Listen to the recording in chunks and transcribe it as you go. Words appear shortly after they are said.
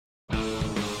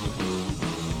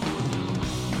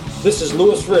This is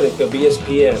Louis Riddick of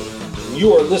ESPN, and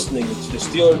you are listening to the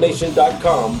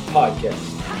SteelerNation.com podcast.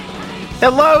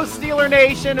 Hello, Steeler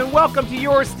Nation, and welcome to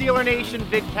your Steeler Nation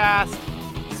vidcast,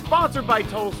 sponsored by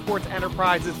Total Sports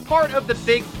Enterprises, part of the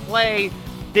Big Play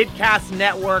Vidcast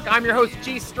Network. I'm your host,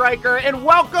 G. Stryker, and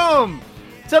welcome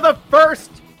to the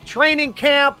first Training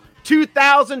Camp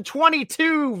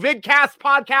 2022 vidcast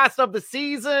podcast of the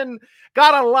season.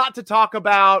 Got a lot to talk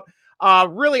about.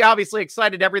 Really obviously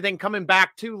excited everything coming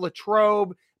back to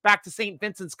Latrobe, back to St.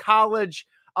 Vincent's College.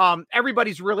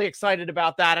 Everybody's really excited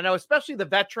about that. I know especially the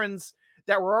veterans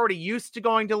that were already used to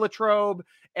going to Latrobe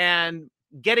and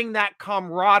getting that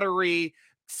camaraderie,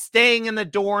 staying in the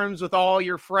dorms with all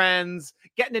your friends,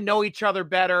 getting to know each other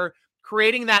better,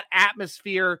 creating that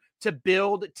atmosphere to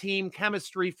build team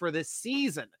chemistry for this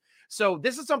season. So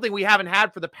this is something we haven't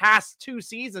had for the past 2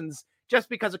 seasons just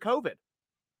because of COVID.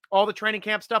 All the training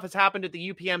camp stuff has happened at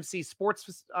the UPMC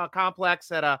Sports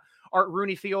Complex at Art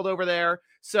Rooney Field over there.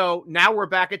 So now we're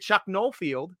back at Chuck Noll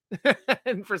Field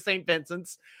for St.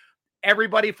 Vincent's.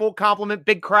 Everybody full complement,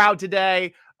 big crowd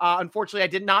today. Unfortunately, I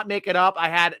did not make it up. I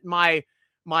had my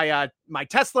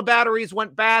Tesla batteries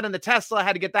went bad in the Tesla. I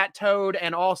had to get that towed.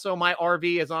 And also my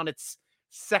RV is on its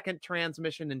second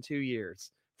transmission in 2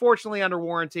 years. Fortunately under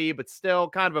warranty, but still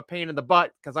kind of a pain in the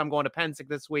butt because I'm going to Pensick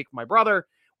this week with my brother,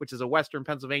 which is a Western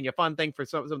Pennsylvania fun thing for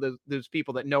some of those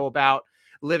people that know about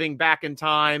living back in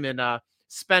time and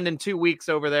spending 2 weeks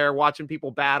over there watching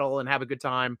people battle and have a good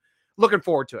time. Looking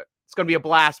forward to it. It's going to be a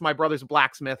blast. My brother's a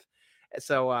blacksmith,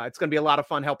 so it's going to be a lot of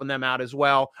fun helping them out as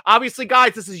well. Obviously,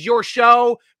 guys, this is your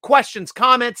show. Questions,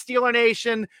 comments, Steeler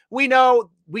Nation. We know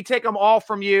we take them all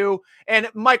from you. And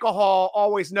Michael Hall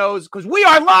always knows because we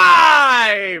are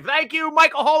live. Thank you,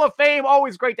 Michael Hall of Fame.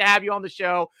 Always great to have you on the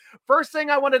show. First thing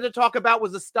I wanted to talk about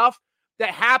was the stuff that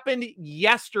happened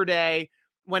yesterday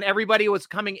when everybody was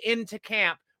coming into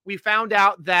camp. We found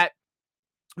out that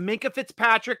Minkah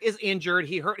Fitzpatrick is injured.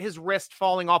 He hurt his wrist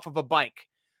falling off of a bike.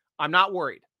 I'm not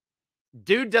worried.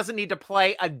 Dude doesn't need to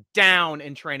play a down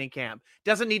in training camp.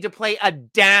 Doesn't need to play a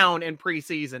down in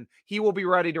preseason. He will be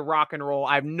ready to rock and roll.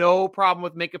 I have no problem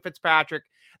with Minkah Fitzpatrick.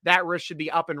 That wrist should be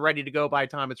up and ready to go by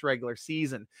the time it's regular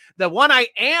season. The one I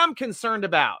am concerned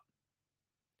about,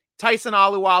 Tyson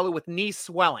Alualu with knee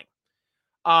swelling.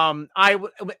 I'm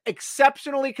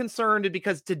exceptionally concerned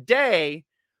because today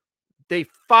they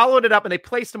followed it up and they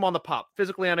placed him on the PUP,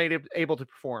 physically unable to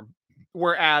perform.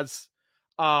 Whereas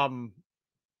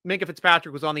Minkah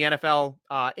Fitzpatrick was on the NFL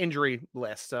injury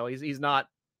list. So he's not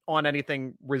on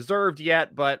anything reserved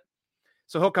yet, but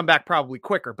so he'll come back probably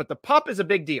quicker. But the PUP is a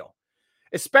big deal,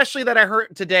 especially that I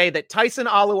heard today that Tyson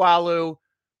Alualu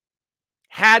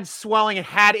had swelling and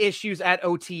had issues at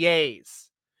OTAs.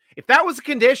 If that was a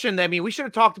condition, I mean, we should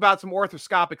have talked about some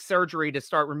arthroscopic surgery to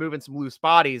start removing some loose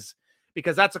bodies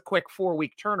because that's a quick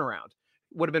 4-week turnaround.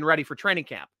 Would have been ready for training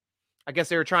camp. I guess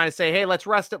they were trying to say, hey, let's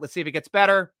rest it. Let's see if it gets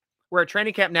better. We're at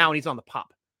training camp now and he's on the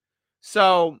PUP.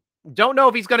 So don't know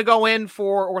if he's going to go in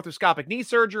for arthroscopic knee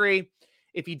surgery.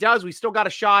 If he does, we still got a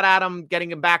shot at him,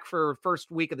 getting him back for first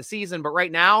week of the season. But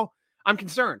right now I'm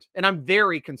concerned, and I'm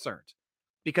very concerned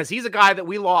because he's a guy that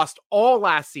we lost all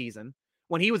last season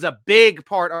when he was a big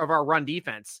part of our run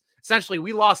defense. Essentially,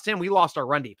 we lost him. We lost our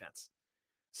run defense.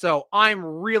 So I'm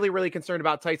really, really concerned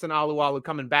about Tyson Alualu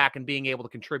coming back and being able to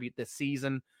contribute this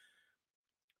season.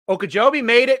 Ogunjobi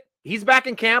made it. He's back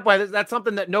in camp. That's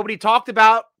something that nobody talked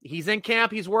about. He's in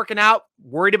camp. He's working out.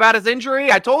 Worried about his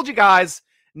injury. I told you guys,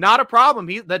 not a problem.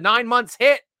 The 9 months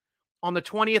hit on the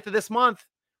 20th of this month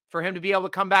for him to be able to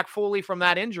come back fully from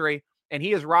that injury, and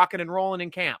he is rocking and rolling in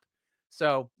camp.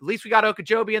 So at least we got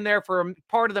Ogunjobi in there for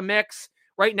part of the mix.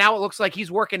 Right now it looks like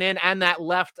he's working in and that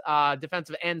left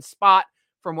defensive end spot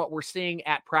from what we're seeing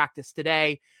at practice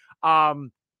today.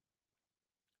 And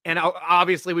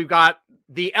obviously we've got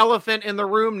the elephant in the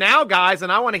room now, guys,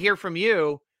 and I want to hear from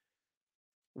you.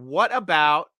 What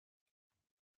about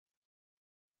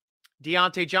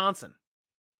Diontae Johnson?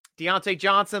 Diontae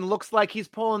Johnson looks like he's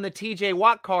pulling the TJ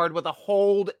Watt card with a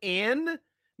hold in,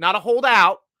 not a hold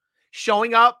out,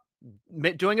 showing up,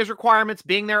 doing his requirements,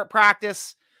 being there at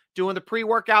practice, doing the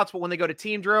pre-workouts, but when they go to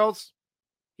team drills,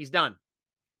 he's done.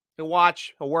 He'll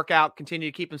watch, he'll work out, continue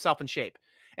to keep himself in shape.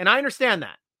 And I understand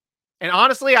that. And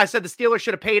honestly, I said the Steelers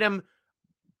should have paid him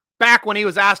back when he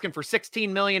was asking for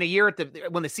 $16 million a year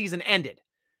when the season ended.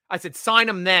 I said, sign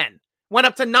him then. Went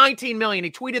up to $19 million. He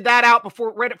tweeted that out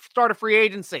before right at the start of free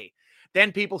agency.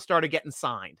 Then people started getting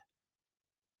signed.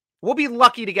 We'll be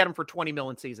lucky to get him for $20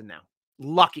 million season now.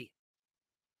 Lucky.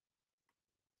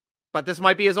 But this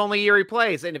might be his only year he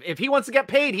plays. And if he wants to get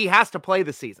paid, he has to play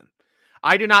this season.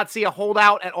 I do not see a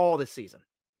holdout at all this season.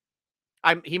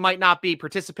 He might not be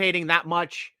participating that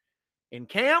much in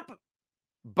camp,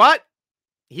 but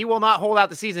he will not hold out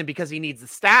the season because he needs the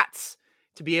stats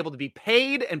to be able to be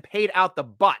paid and paid out the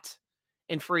butt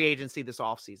in free agency this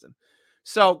offseason.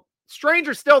 So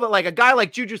stranger still that like a guy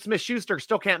like Juju Smith-Schuster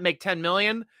still can't make $10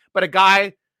 million, but a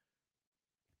guy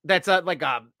that's a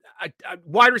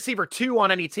wide receiver 2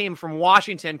 on any team from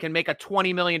Washington can make a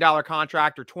 $20 million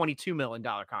contract or $22 million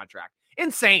contract.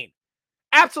 Insane.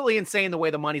 Absolutely insane the way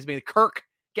the money's being. Kirk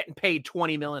getting paid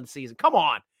 $20 million a season. Come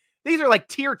on. These are like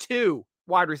tier 2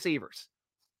 wide receivers.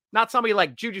 Not somebody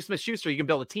like Juju Smith-Schuster you can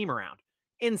build a team around.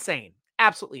 Insane.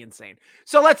 Absolutely insane.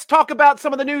 So let's talk about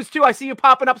some of the news too. I see you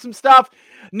popping up some stuff.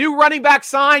 New running back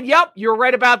signed. Yep, you're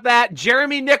right about that.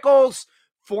 Jeremy Nichols,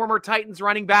 former Titans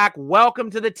running back. Welcome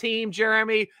to the team,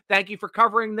 Jeremy. Thank you for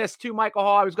covering this too, Michael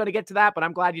Hall. I was going to get to that, but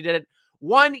I'm glad you did it.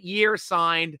 1 year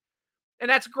signed. And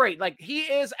that's great. Like he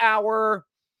is our,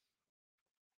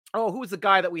 who's the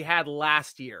guy that we had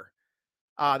last year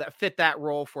that fit that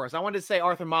role for us? I wanted to say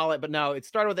Arthur Mollett, but no, it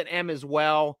started with an M as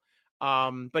well.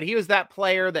 But he was that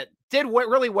player that did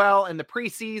really well in the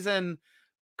preseason,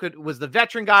 was the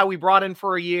veteran guy we brought in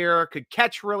for a year, could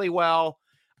catch really well.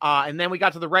 And then we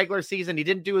got to the regular season. He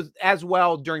didn't do as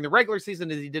well during the regular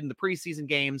season as he did in the preseason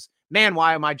games. Man,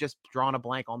 why am I just drawing a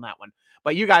blank on that one?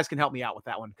 But you guys can help me out with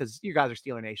that one because you guys are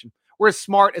Steeler Nation. We're as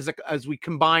smart as we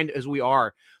combined as we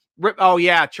are. Oh,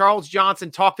 yeah. Charles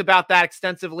Johnson talked about that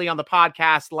extensively on the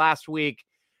podcast last week.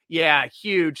 Yeah,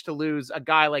 huge to lose a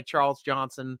guy like Charles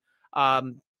Johnson.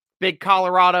 Big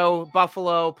Colorado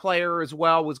Buffalo player as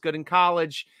well, was good in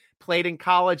college, played in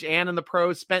college and in the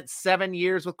pros, spent 7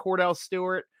 years with Cordell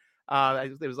Stewart.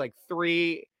 It was like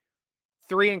three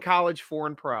in college, 4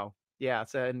 in pro. Yeah.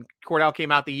 So, and Cordell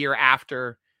came out the year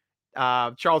after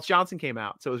Charles Johnson came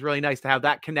out. So it was really nice to have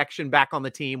that connection back on the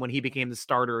team when he became the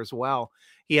starter as well.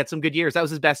 He had some good years. That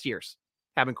was his best years,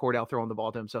 having Cordell throwing the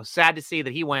ball to him. So sad to see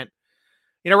that he went,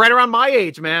 right around my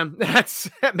age, man.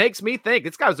 That makes me think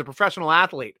this guy was a professional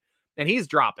athlete and he's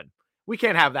dropping. We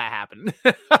can't have that happen.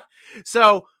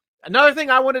 So another thing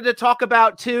I wanted to talk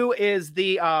about too is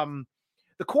the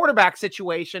quarterback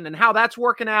situation and how that's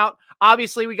working out.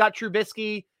 Obviously we got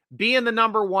Trubisky being the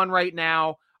number 1 right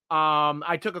now.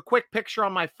 I took a quick picture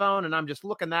on my phone and I'm just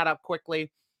looking that up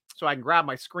quickly so I can grab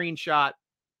my screenshot.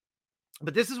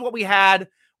 But this is what we had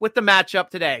with the matchup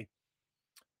today.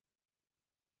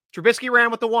 Trubisky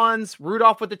ran with the 1s,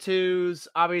 Rudolph with the 2s,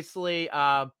 obviously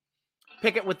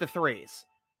Pickett with the 3s.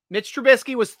 Mitch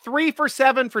Trubisky was 3 for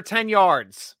 7 for 10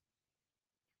 yards.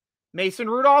 Mason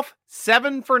Rudolph,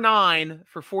 7 for 9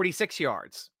 for 46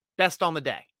 yards. Best on the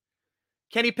day.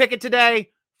 Kenny Pickett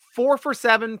today, 4 for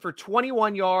 7 for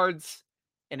 21 yards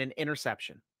and an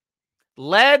interception.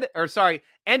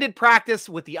 Ended practice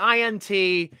with the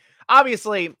INT.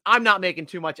 Obviously, I'm not making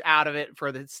too much out of it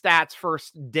for the stats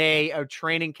first day of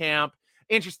training camp.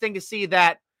 Interesting to see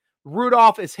that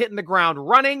Rudolph is hitting the ground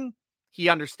running. He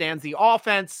understands the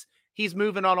offense. He's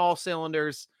moving on all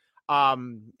cylinders.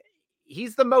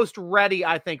 He's the most ready,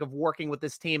 I think, of working with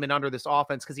this team and under this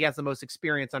offense because he has the most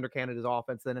experience under Canada's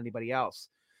offense than anybody else.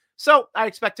 So I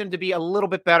expect him to be a little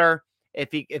bit better.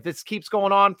 If this keeps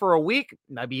going on for a week,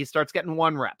 maybe he starts getting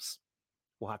 1 reps.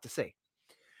 We'll have to see.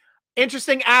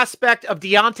 Interesting aspect of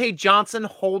Deontay Johnson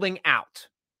holding out.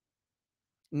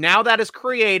 Now that has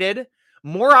created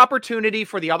more opportunity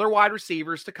for the other wide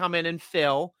receivers to come in and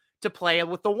fill to play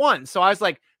with the 1. So I was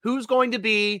like, who's going to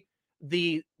be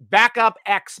the backup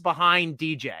X behind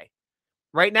DJ?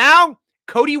 Right now,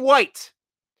 Cody White.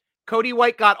 Cody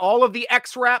White got all of the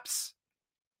X reps.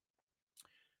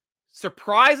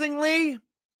 Surprisingly,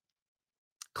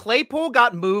 Claypool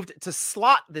got moved to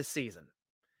slot this season.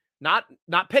 Not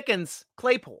Pickens,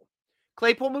 Claypool.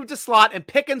 Claypool moved to slot, and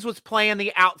Pickens was playing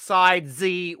the outside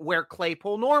Z where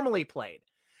Claypool normally played.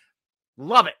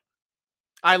 Love it.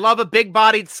 I love a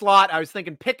big-bodied slot. I was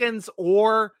thinking Pickens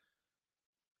or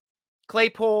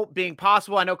Claypool being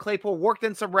possible. I know Claypool worked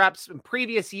in some reps in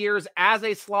previous years as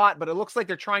a slot, but it looks like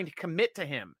they're trying to commit to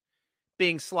him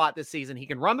being slot this season. He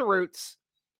can run the routes,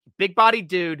 big-bodied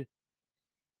dude,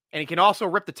 and he can also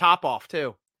rip the top off,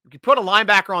 too. You can put a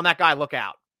linebacker on that guy, look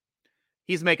out.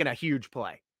 He's making a huge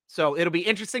play. So it'll be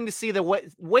interesting to see the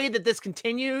way that this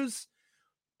continues.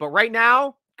 But right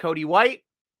now, Cody White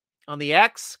on the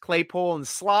X, Claypool in the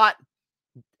slot,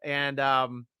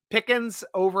 and Pickens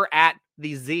over at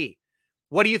the Z.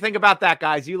 What do you think about that,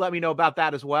 guys? You let me know about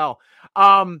that as well.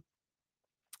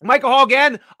 Michael Hall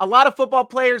again, a lot of football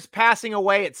players passing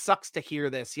away. It sucks to hear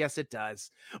this. Yes, it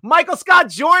does. Michael Scott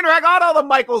Joyner, I got all the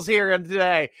Michaels here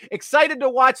today. Excited to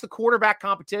watch the quarterback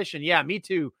competition. Yeah, me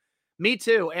too. Me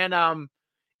too. And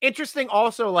interesting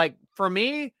also, like for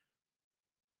me,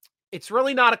 it's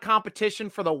really not a competition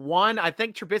for the one. I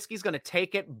think Trubisky's going to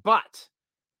take it, but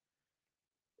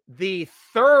the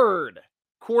third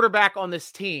quarterback on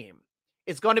this team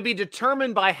is going to be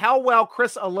determined by how well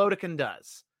Chris Oladokun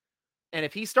does. And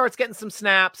if he starts getting some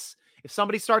snaps, if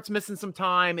somebody starts missing some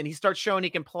time and he starts showing he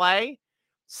can play,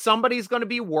 somebody's going to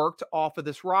be worked off of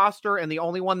this roster. And the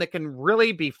only one that can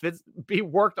really be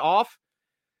worked off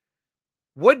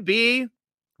would be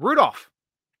Rudolph.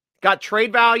 Got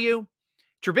trade value.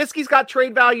 Trubisky's got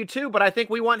trade value too, but I think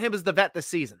we want him as the vet this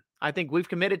season. I think we've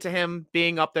committed to him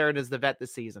being up there as the vet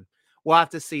this season. We'll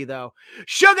have to see, though.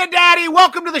 Sugar Daddy,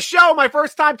 welcome to the show. My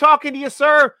first time talking to you,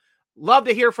 sir. Love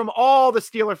to hear from all the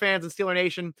Steeler fans in Steeler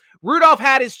Nation. Rudolph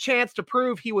had his chance to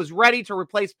prove he was ready to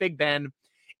replace Big Ben.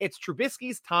 It's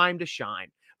Trubisky's time to shine.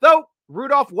 Though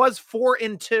Rudolph was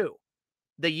 4-2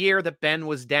 the year that Ben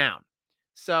was down.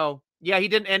 So, yeah, he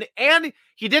didn't. And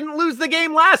he didn't lose the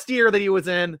game last year that he was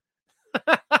in.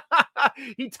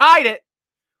 He tied it.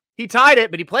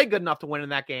 But he played good enough to win in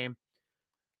that game.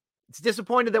 It's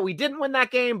disappointed that we didn't win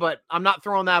that game, but I'm not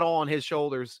throwing that all on his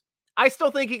shoulders. I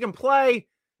still think he can play,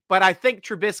 but I think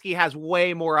Trubisky has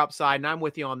way more upside, and I'm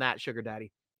with you on that, Sugar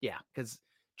Daddy. Yeah, because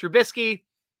Trubisky,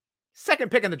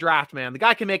 second pick in the draft, man. The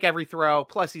guy can make every throw,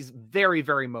 plus he's very,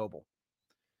 very mobile.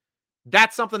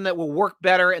 That's something that will work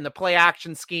better in the play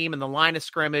action scheme and the line of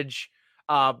scrimmage,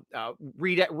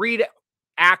 read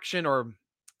action or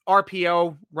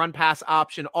RPO, run pass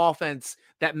option offense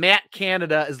that Matt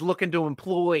Canada is looking to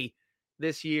employ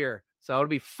this year. So it'll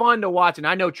be fun to watch. And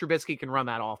I know Trubisky can run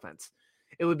that offense.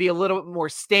 It would be a little bit more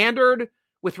standard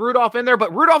with Rudolph in there,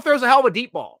 but Rudolph throws a hell of a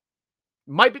deep ball.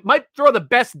 Might throw the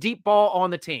best deep ball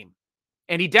on the team.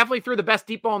 And he definitely threw the best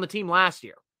deep ball on the team last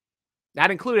year.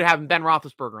 That included having Ben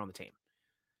Roethlisberger on the team.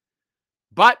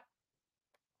 But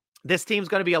this team's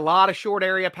going to be a lot of short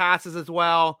area passes as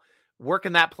well,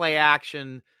 working that play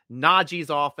action. Najee's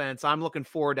offense. I'm looking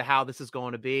forward to how this is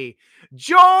going to be.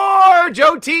 George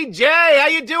OTJ, how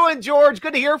you doing, George?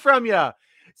 Good to hear from you.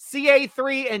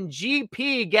 CA3 and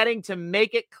GP getting to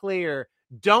make it clear.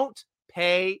 Don't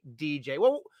pay DJ.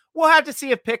 Well, we'll have to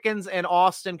see if Pickens and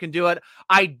Austin can do it.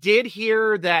 I did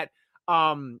hear that,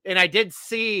 and I did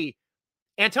see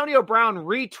Antonio Brown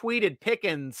retweeted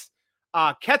Pickens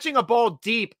catching a ball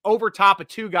deep over top of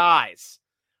two guys.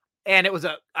 And it was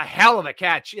a hell of a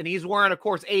catch. And he's wearing, of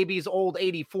course, AB's old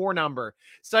 84 number.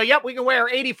 So, yep, we can wear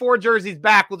 84 jerseys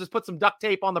back. We'll just put some duct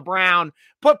tape on the brown,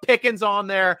 put Pickens on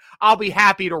there. I'll be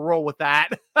happy to roll with that.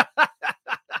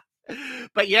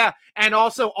 But, yeah, and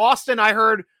also Austin, I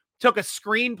heard, took a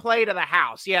screenplay to the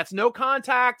house. Yeah, it's no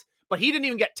contact, but he didn't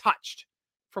even get touched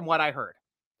from what I heard.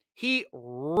 He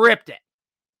ripped it.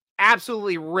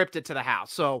 Absolutely ripped it to the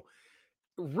house. So,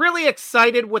 really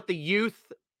excited with the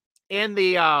youth in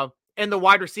the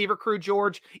wide receiver crew,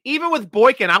 George. Even with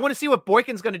Boykin, I want to see what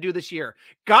Boykin's going to do this year.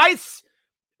 Guys'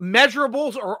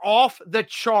 measurables are off the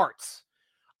charts.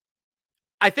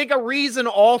 I think a reason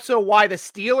also why the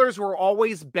Steelers were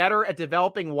always better at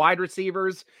developing wide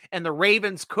receivers and the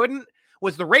Ravens couldn't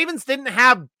was the Ravens didn't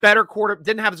have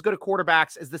as good a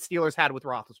quarterbacks as the Steelers had with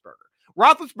Roethlisberger.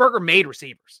 Roethlisberger made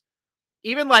receivers.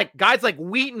 Even like guys like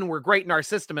Wheaton were great in our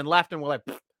system and left and were like,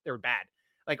 they were bad.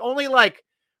 Like only like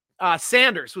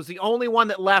Sanders was the only one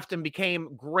that left and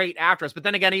became great after us. But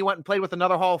then again, he went and played with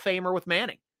another Hall of Famer with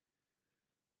Manning.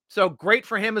 So great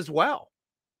for him as well.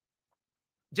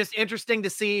 Just interesting to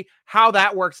see how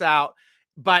that works out.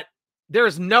 But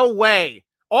there's no way.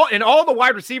 All the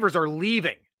wide receivers are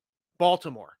leaving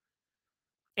Baltimore.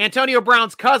 Antonio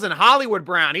Brown's cousin, Hollywood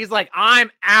Brown, he's like,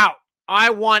 I'm out. I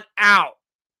want out.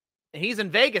 And he's in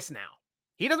Vegas now.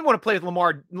 He doesn't want to play with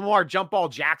Lamar jump ball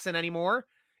Jackson anymore.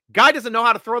 Guy doesn't know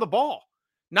how to throw the ball.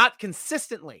 Not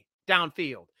consistently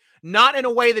downfield. Not in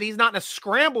a way that he's not in a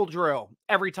scramble drill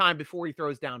every time before he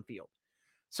throws downfield.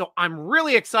 So I'm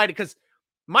really excited because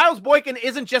Miles Boykin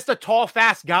isn't just a tall,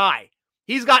 fast guy.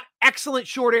 He's got excellent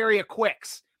short area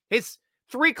quicks. His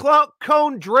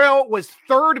 3-cone drill was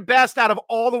third best out of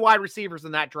all the wide receivers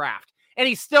in that draft. And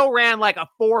he still ran like a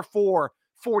 4.4,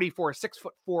 44,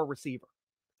 6'4" receiver.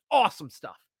 Awesome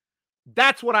stuff.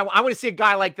 That's what I want to see, a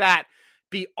guy like that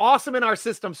be awesome in our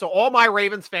system. So all my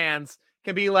Ravens fans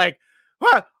can be like,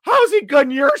 well, how is he good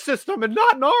in your system and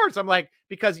not in ours? I'm like,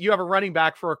 because you have a running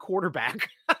back for a quarterback.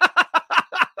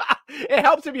 It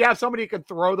helps if you have somebody who can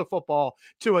throw the football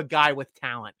to a guy with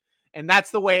talent. And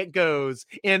that's the way it goes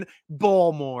in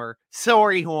Baltimore.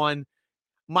 Sorry, Juan.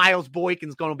 Miles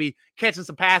Boykin's going to be catching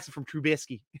some passes from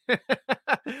Trubisky.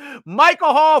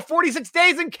 Michael Hall, 46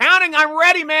 days and counting. I'm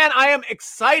ready, man. I am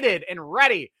excited and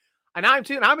ready. And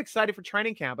I'm excited for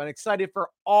training camp. I'm excited for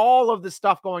all of the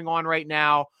stuff going on right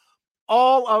now.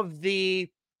 All of the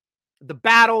the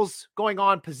battles going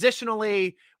on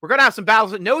positionally. We're going to have some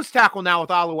battles at nose tackle now with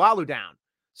Alualu down.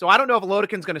 So I don't know if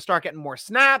Lodekin's going to start getting more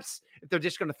snaps, if they're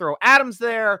just going to throw Adams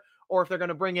there, or if they're going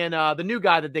to bring in the new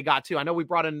guy that they got too. I know we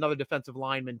brought in another defensive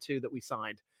lineman too that we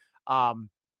signed. And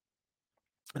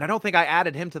I don't think I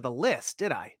added him to the list,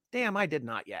 did I? Damn, I did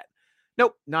not yet.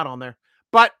 Nope, not on there.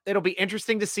 But it'll be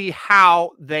interesting to see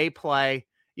how they play.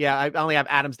 Yeah, I only have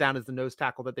Adams down as the nose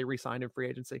tackle that they re-signed in free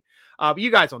agency.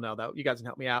 You guys will know, though. You guys can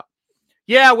help me out.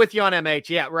 Yeah, with you on MH.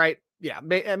 Yeah, right. Yeah,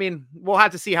 I mean, we'll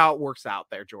have to see how it works out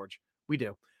there, George. We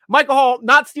do. Michael Hall,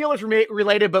 not Steelers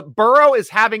related, but Burrow is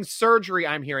having surgery,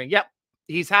 I'm hearing. Yep,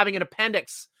 he's having an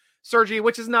appendix surgery,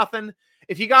 which is nothing.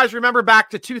 If you guys remember back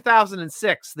to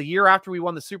 2006, the year after we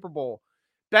won the Super Bowl,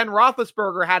 Ben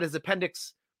Roethlisberger had his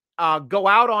appendix go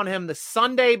out on him the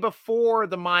Thursday before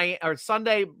the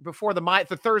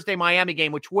Thursday Miami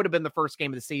game, which would have been the first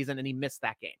game of the season, and he missed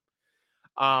that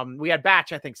game. We had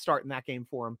Batch, I think, starting that game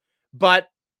for him. But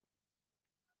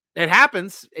it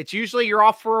happens. It's usually you're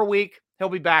off for a week. He'll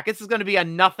be back. This is going to be a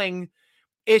nothing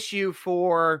issue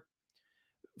for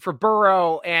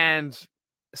Burrow and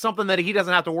something that he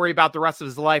doesn't have to worry about the rest of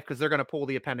his life because they're going to pull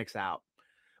the appendix out.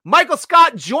 Michael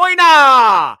Scott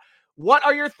Joyner, what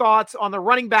are your thoughts on the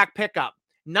running back pickup?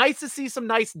 Nice to see some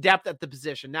nice depth at the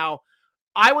position. Now,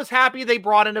 I was happy they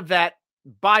brought in a vet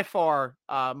by far,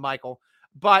 Michael,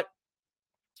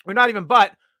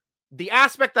 the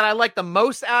aspect that I like the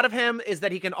most out of him is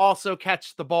that he can also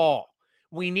catch the ball.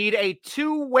 We need a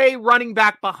two-way running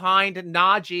back behind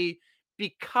Najee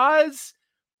because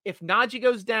if Najee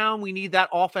goes down, we need that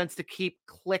offense to keep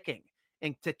clicking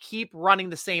and to keep running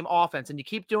the same offense. And you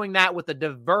keep doing that with a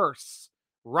diverse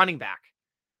running back.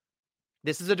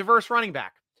 This is a diverse running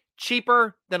back.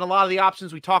 Cheaper than a lot of the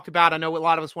options we talked about. I know a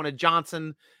lot of us wanted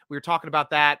Johnson. We were talking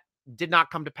about that. Did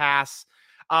not come to pass.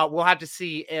 We'll have to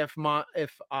see if who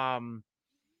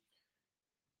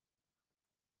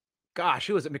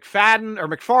was it?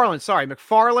 McFarland. Sorry,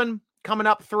 McFarland coming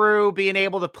up through, being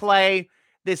able to play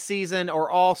this season, or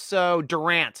also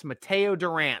Mateo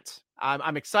Durant.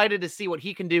 I'm excited to see what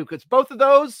he can do because both of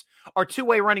those are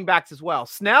two-way running backs as well.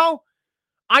 Snell,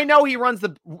 I know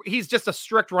he's just a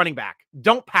strict running back.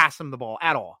 Don't pass him the ball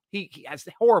at all. He has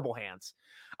horrible hands.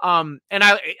 And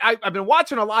I've been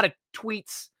watching a lot of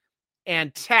tweets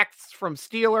and texts from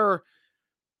Steeler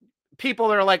people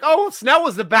that are like, oh, Snell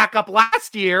was the backup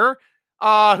last year.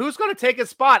 Who's going to take his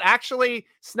spot? Actually,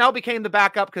 Snell became the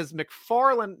backup because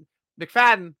McFarland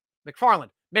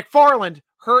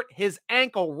hurt his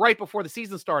ankle right before the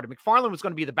season started. McFarland was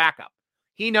going to be the backup.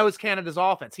 He knows Canada's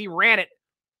offense. He ran it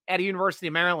at the University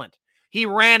of Maryland. He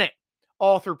ran it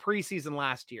all through preseason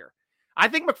last year. I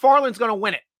think McFarland's going to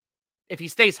win it if he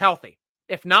stays healthy.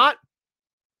 If not,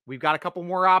 we've got a couple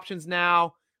more options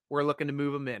now. We're looking to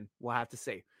move him in. We'll have to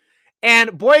see.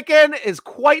 And Boykin is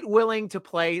quite willing to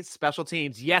play special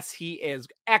teams. Yes, he is.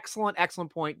 Excellent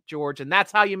point, George. And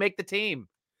that's how you make the team.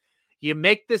 You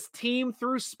make this team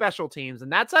through special teams.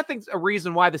 And that's, I think, a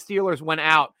reason why the Steelers went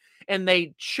out and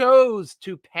they chose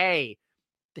to pay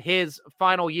his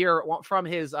final year from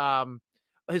his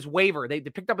waiver. They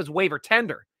picked up his waiver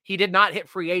tender. He did not hit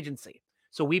free agency.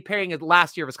 So we paying his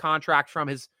last year of his contract from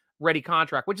his ready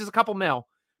contract, which is a couple mil.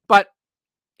 But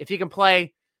if he can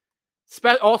play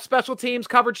all special teams,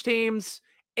 coverage teams,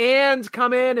 and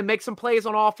come in and make some plays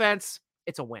on offense,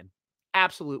 it's a win.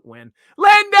 Absolute win.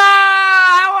 Linda,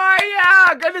 how are you?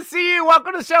 Good to see you.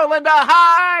 Welcome to the show, Linda.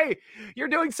 Hi. You're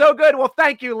doing so good. Well,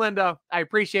 thank you, Linda. I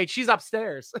appreciate it. She's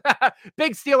upstairs.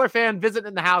 Big Steeler fan visiting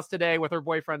in the house today with her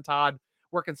boyfriend, Todd,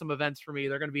 working some events for me.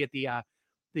 They're going to be at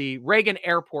the Reagan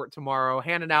Airport tomorrow,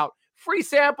 handing out free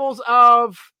samples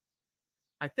of,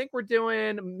 I think we're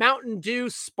doing Mountain Dew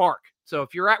Spark. So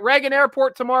if you're at Reagan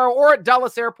Airport tomorrow or at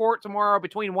Dulles Airport tomorrow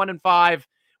between 1 and 5,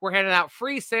 we're handing out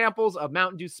free samples of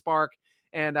Mountain Dew Spark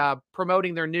and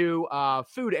promoting their new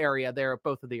food area there at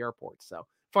both of the airports. So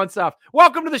fun stuff.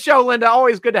 Welcome to the show, Linda.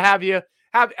 Always good to have you.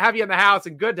 Have you in the house,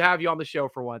 and good to have you on the show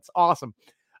for once. Awesome.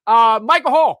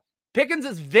 Michael Hall. Pickens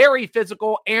is very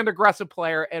physical and aggressive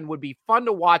player and would be fun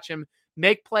to watch him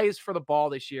make plays for the ball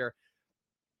this year.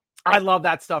 I love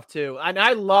that stuff too. And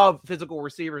I love physical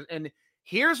receivers. And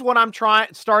here's what I'm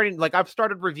I've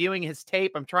started reviewing his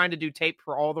tape. I'm trying to do tape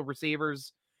for all the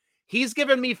receivers. He's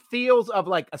given me feels of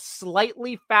like a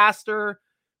slightly faster,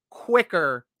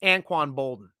 quicker Anquan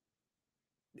Bolden.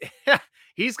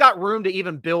 He's got room to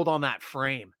even build on that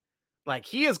frame. Like,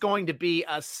 he is going to be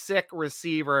a sick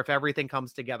receiver if everything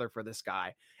comes together for this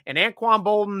guy. And Anquan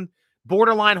Bolden,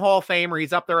 borderline Hall of Famer.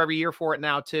 He's up there every year for it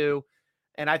now too.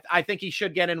 And I think he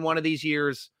should get in one of these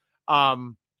years.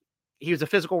 He was a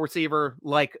physical receiver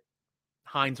like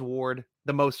Hines Ward,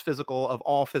 the most physical of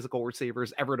all physical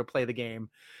receivers ever to play the game.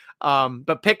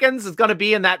 But Pickens is going to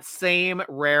be in that same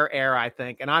rare air, I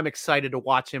think. And I'm excited to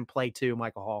watch him play too,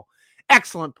 Michael Hall.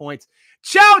 Excellent points.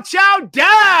 Ciao,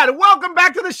 Dad. Welcome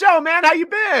back to the show, man. How you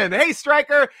been? Hey,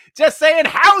 Striker. Just saying,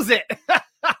 how's it?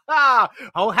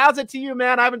 Oh, how's it to you,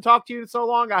 man? I haven't talked to you in so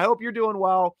long. I hope you're doing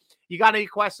well. You got any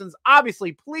questions?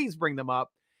 Obviously, please bring them up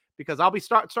because I'll be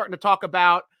starting to talk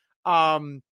about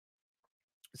some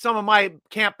of my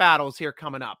camp battles here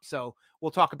coming up. So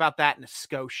we'll talk about that in a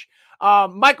skosh.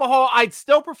 Michael Hall, I'd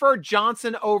still prefer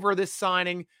Johnson over this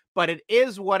signing, but it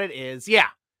is what it is. Yeah.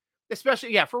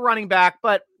 Especially, for running back.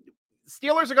 But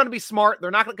Steelers are going to be smart. They're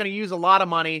not going to use a lot of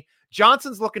money.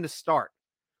 Johnson's looking to start.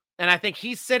 And I think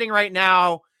he's sitting right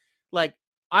now like,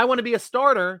 I want to be a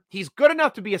starter. He's good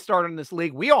enough to be a starter in this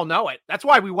league. We all know it. That's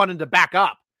why we want him to back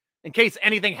up in case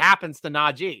anything happens to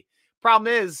Najee. Problem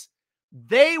is,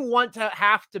 they want to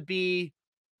have to be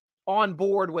on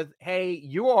board with, hey,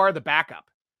 you are the backup.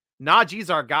 Najee's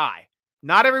our guy.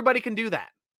 Not everybody can do that.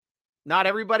 Not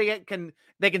everybody can,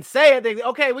 they can say it.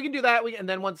 Okay, we can do that. And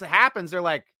then once it happens, they're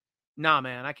like, nah,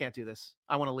 man, I can't do this.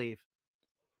 I want to leave.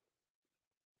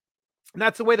 And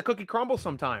that's the way the cookie crumbles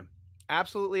sometime.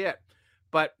 Absolutely it.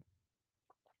 But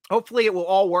hopefully it will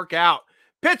all work out.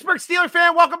 Pittsburgh Steelers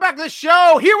fan, welcome back to the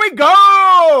show. Here we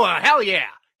go. Hell yeah.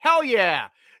 Hell yeah.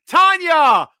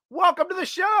 Tanya, welcome to the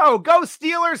show. Go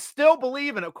Steelers, still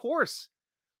believe. And of course,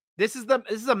 this is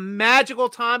a magical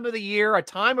time of the year, a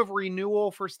time of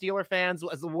renewal for Steeler fans,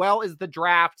 as well as the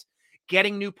draft,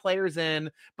 getting new players in.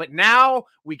 But now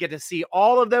we get to see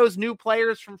all of those new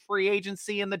players from free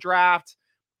agency in the draft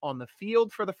on the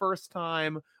field for the first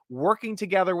time, working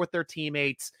together with their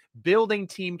teammates, building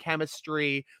team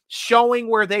chemistry, showing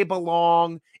where they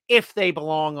belong, if they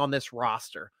belong on this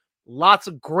roster. Lots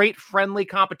of great friendly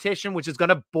competition, which is going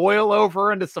to boil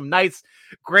over into some nice,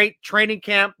 great training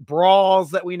camp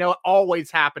brawls that we know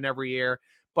always happen every year.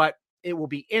 But it will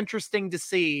be interesting to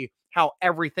see how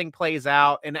everything plays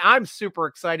out. And I'm super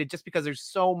excited just because there's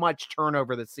so much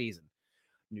turnover this season.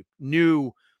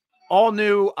 All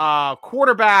new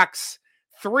quarterbacks,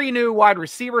 3 new wide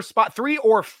receiver spots, 3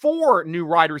 or 4 new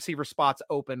wide receiver spots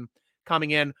open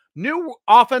coming in, new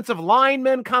offensive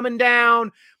linemen coming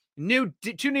down, 2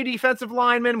 new defensive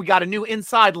linemen. We got a new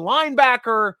inside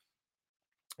linebacker,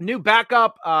 new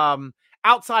backup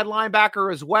outside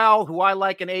linebacker as well, who I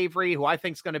like in Avery, who I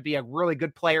think is going to be a really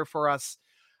good player for us.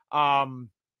 And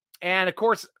of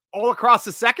course, all across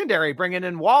the secondary, bringing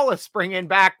in Wallace, bringing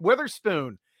back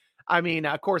Witherspoon. I mean,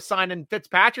 of course, signing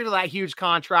Fitzpatrick to that huge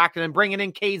contract and then bringing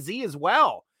in KZ as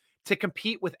well to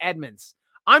compete with Edmonds.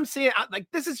 I'm seeing like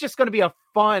this is just going to be a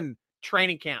fun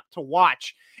training camp to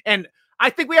watch. And I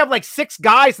think we have like 6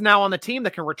 guys now on the team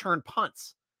that can return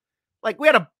punts. Like we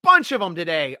had a bunch of them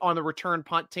today on the return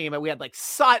punt team. And we had like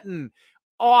Sutton,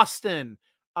 Austin,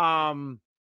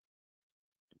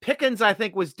 Pickens, I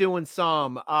think was doing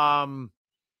some,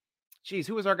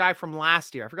 who was our guy from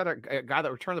last year? I forgot our guy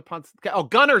that returned the punts. Oh,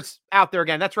 Gunner's out there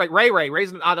again. That's right.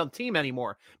 Ray's not on the team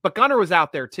anymore, but Gunner was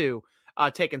out there too,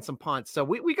 taking some punts. So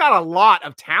we got a lot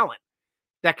of talent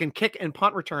that can kick and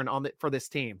punt return for this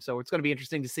team. So it's going to be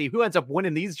interesting to see who ends up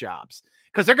winning these jobs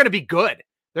because they're going to be good.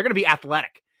 They're going to be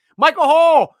athletic. Michael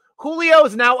Hall, Julio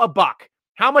is now $1.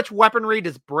 How much weaponry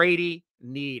does Brady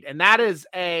need? And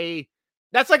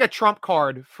that's like a trump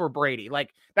card for Brady.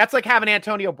 Like that's like having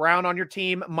Antonio Brown on your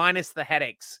team minus the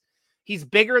headaches. He's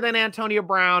bigger than Antonio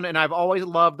Brown. And I've always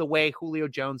loved the way Julio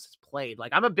Jones has played.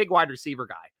 Like I'm a big wide receiver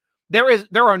guy.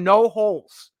 There are no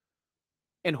holes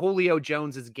in Julio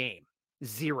Jones's game.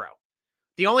 0.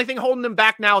 The only thing holding him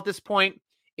back now at this point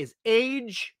is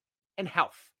age and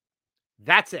health.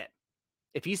 That's it.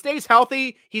 If he stays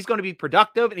healthy, he's going to be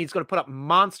productive and he's going to put up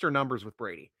monster numbers with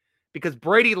Brady because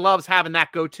Brady loves having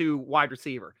that go-to wide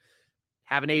receiver.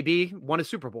 Having AB won a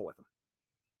Super Bowl with him.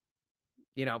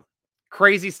 You know,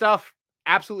 crazy stuff.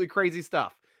 Absolutely crazy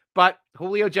stuff. But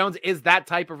Julio Jones is that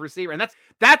type of receiver. And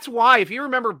that's why, if you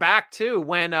remember back too,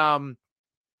 when the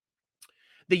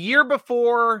year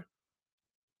before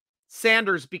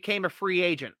Sanders became a free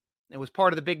agent, it was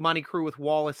part of the big money crew with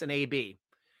Wallace and AB.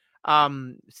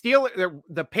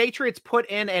 The Patriots put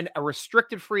in a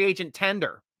restricted free agent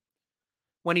tender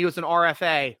when he was an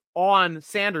RFA on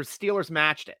Sanders. Steelers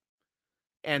matched it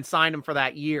and signed him for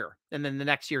that year. And then the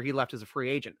next year he left as a free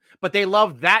agent. But they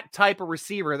love that type of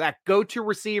receiver, that go-to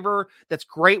receiver that's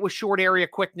great with short area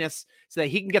quickness so that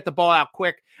he can get the ball out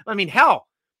quick. I mean, hell,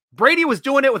 Brady was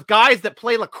doing it with guys that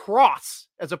play lacrosse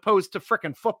as opposed to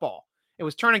frickin' football. It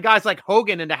was turning guys like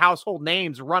Hogan into household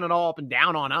names, running all up and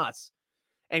down on us.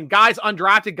 And guys,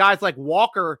 undrafted guys like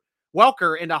Welker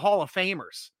into Hall of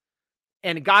Famers.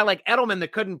 And a guy like Edelman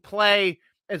that couldn't play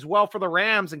as well for the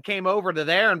Rams and came over to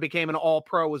there and became an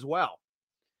all-pro as well.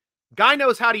 Guy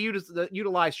knows how to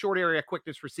utilize short area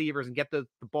quickness receivers and get the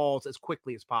balls as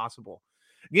quickly as possible.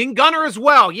 And Gunner as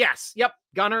well. Yes. Yep.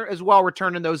 Gunner as well,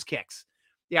 returning those kicks.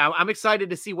 Yeah, I'm excited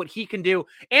to see what he can do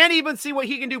and even see what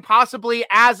he can do possibly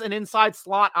as an inside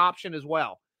slot option as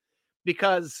well.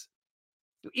 Because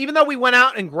even though we went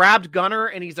out and grabbed Gunner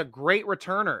and he's a great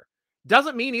returner,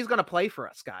 doesn't mean he's going to play for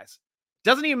us, guys.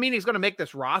 Doesn't even mean he's going to make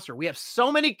this roster. We have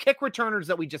so many kick returners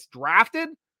that we just drafted.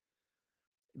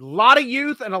 A lot of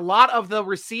youth and a lot of the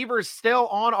receivers still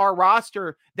on our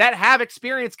roster that have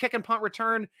experience kick and punt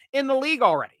return in the league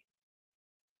already.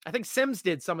 I think Sims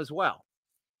did some as well.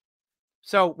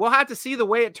 So we'll have to see the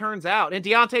way it turns out. And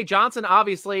Deontay Johnson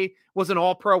obviously was an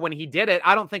all-pro when he did it.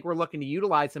 I don't think we're looking to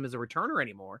utilize him as a returner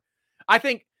anymore. I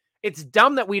think it's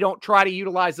dumb that we don't try to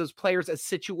utilize those players as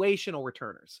situational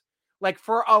returners. Like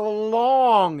for a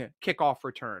long kickoff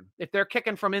return, if they're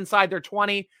kicking from inside their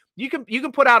 20, you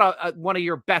can put out one of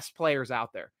your best players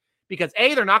out there because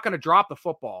A, they're not going to drop the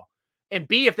football. And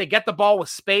B, if they get the ball with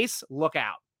space, look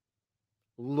out.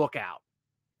 Look out.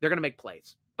 They're going to make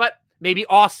plays. But maybe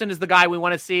Austin is the guy we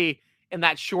want to see in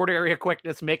that short area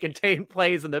quickness, making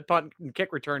plays in the punt and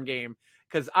kick return game.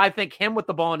 Because I think him with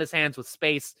the ball in his hands with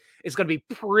space is going to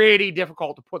be pretty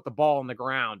difficult to put the ball on the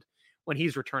ground when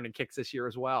he's returning kicks this year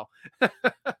as well.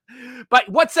 But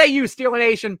what say you, Steeler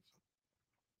Nation?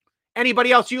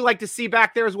 Anybody else you like to see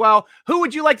back there as well? Who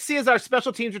would you like to see as our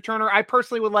special teams returner? I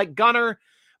personally would like Gunner,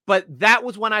 but that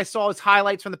was when I saw his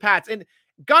highlights from the Pats. And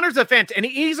Gunner's and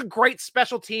he's a great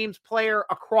special teams player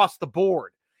across the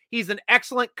board. He's an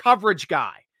excellent coverage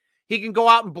guy. He can go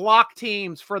out and block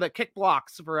teams for the kick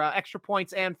blocks for extra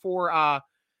points and for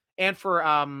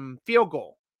field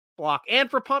goal block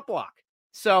and for punt block.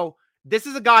 So this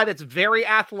is a guy that's very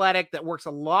athletic, that works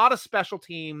a lot of special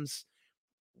teams.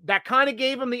 That kind of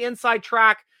gave him the inside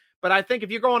track. But I think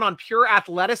if you're going on pure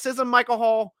athleticism, Michael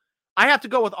Hall, I have to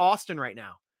go with Austin right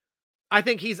now. I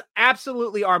think he's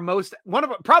absolutely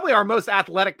probably our most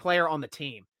athletic player on the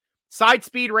team. Side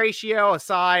speed ratio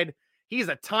aside, he's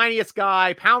the tiniest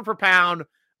guy, pound for pound,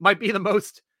 might be the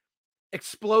most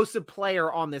explosive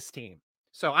player on this team.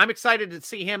 So I'm excited to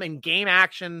see him in game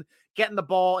action, getting the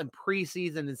ball in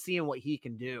preseason and seeing what he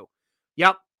can do.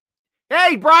 Yep.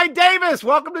 Hey, Brian Davis,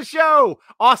 welcome to the show.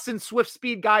 Austin Swift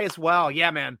speed guy as well.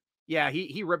 Yeah, man. Yeah,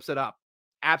 he rips it up.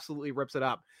 Absolutely rips it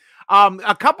up.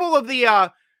 A couple of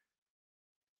the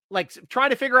trying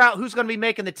to figure out who's going to be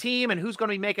making the team and who's going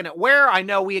to be making it where. I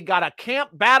know we had got a camp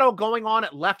battle going on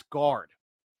at left guard.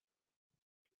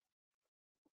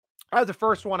 That was the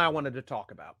first one I wanted to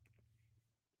talk about.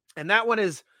 And that one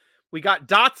is, we got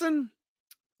Dotson,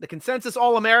 the consensus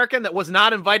All-American that was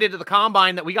not invited to the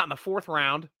combine that we got in the 4th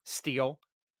round, Steele,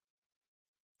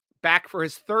 back for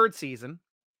his 3rd season.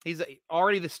 He's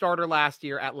already the starter last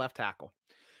year at left tackle.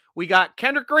 We got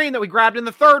Kendrick Green that we grabbed in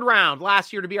the 3rd round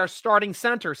last year to be our starting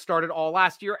center, started all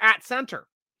last year at center.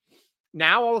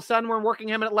 Now, all of a sudden, we're working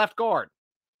him at left guard.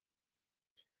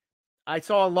 I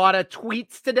saw a lot of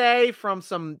tweets today from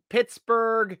some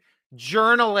Pittsburgh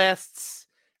journalists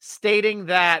stating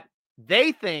that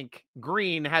they think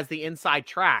Green has the inside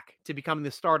track to becoming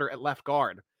the starter at left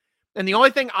guard. And the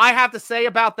only thing I have to say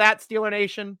about that, Steeler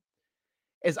Nation,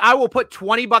 is I will put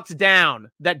 $20 down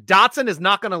that Dotson is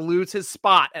not going to lose his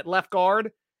spot at left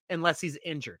guard unless he's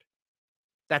injured.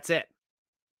 That's it.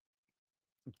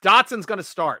 Dotson's going to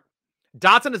start.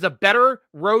 Dotson is a better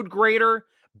road grader,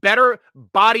 better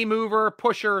body mover,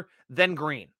 pusher than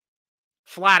Green.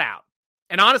 Flat out.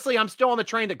 And honestly, I'm still on the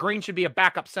train that Green should be a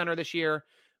backup center this year,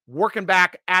 working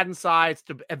back, adding size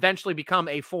to eventually become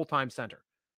a full-time center.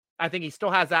 I think he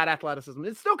still has that athleticism.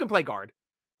 It still can play guard.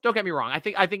 Don't get me wrong. I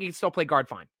think he can still play guard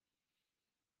fine.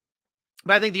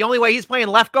 But I think the only way he's playing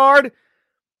left guard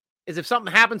is if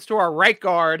something happens to our right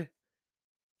guard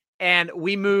and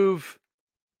we move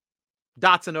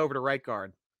Dotson over to right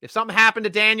guard. If something happened to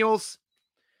Daniels,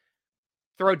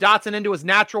 throw Dotson into his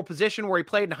natural position where he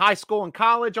played in high school and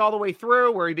college all the way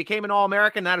through, where he became an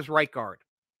All-American, that is right guard.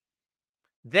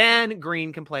 Then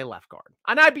Green can play left guard.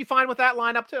 And I'd be fine with that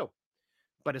lineup too.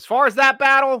 But as far as that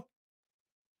battle,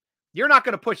 you're not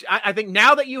going to push. I think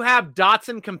now that you have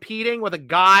Dotson competing with a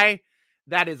guy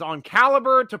that is on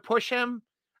caliber to push him,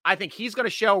 I think he's going to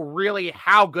show really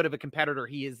how good of a competitor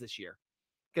he is this year.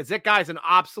 Because that guy's an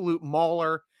absolute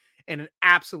mauler and an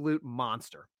absolute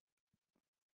monster.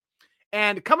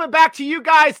 And coming back to you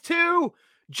guys too,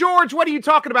 George, what are you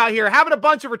talking about here? Having a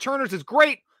bunch of returners is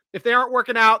great. If they aren't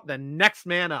working out, the next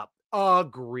man up.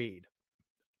 Agreed.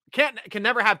 Can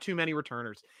never have too many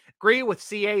returners. Agree with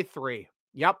CA3.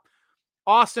 Yep.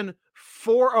 Austin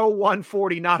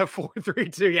 4:01:40, not a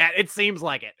 4:32 yet. It seems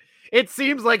like it. It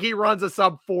seems like he runs a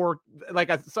sub 4, like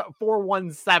a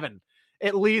 4:17,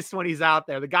 at least when he's out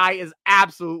there. The guy is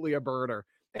absolutely a burner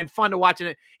and fun to watch.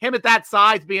 And him at that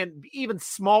size being even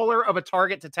smaller of a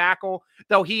target to tackle,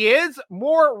 though he is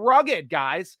more rugged,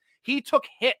 guys. He took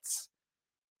hits.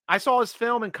 I saw his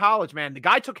film in college, man. The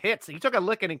guy took hits. He took a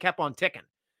licking and kept on ticking.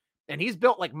 And he's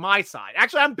built like my side.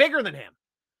 Actually, I'm bigger than him.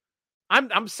 I'm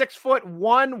 6'1",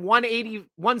 180,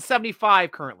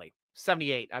 175 currently.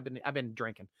 78. I've been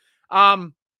drinking.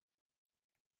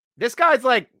 This guy's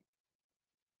like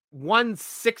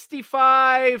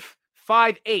 165,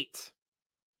 5'8".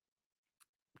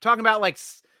 Talking about like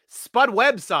Spud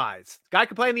Webb size. Guy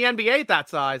could play in the NBA at that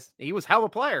size. He was hell of a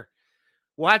player.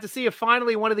 We'll have to see if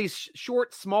finally one of these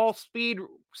short, small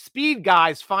speed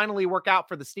guys finally work out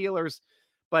for the Steelers.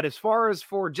 But as far as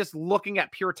for just looking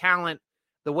at pure talent,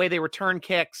 the way they return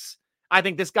kicks, I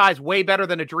think this guy's way better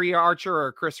than Adria Archer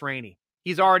or Chris Rainey.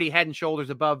 He's already head and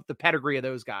shoulders above the pedigree of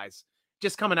those guys,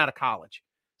 just coming out of college.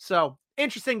 So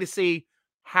interesting to see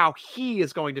how he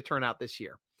is going to turn out this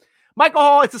year. Michael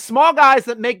Hall, it's the small guys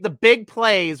that make the big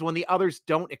plays when the others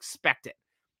don't expect it.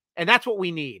 And that's what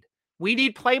we need. We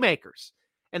need playmakers.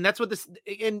 And that's what this,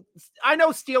 and I know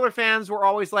Steeler fans were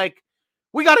always like,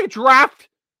 we got to draft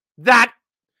that,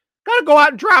 got to go out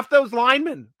and draft those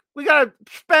linemen. We got to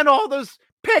spend all those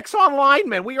picks on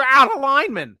linemen. We are out of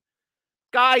linemen.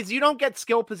 Guys, you don't get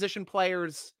skill position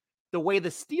players the way the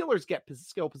Steelers get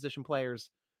skill position players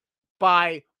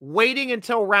by waiting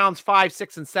until rounds 5,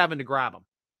 6, and 7 to grab them.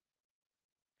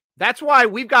 That's why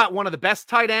we've got one of the best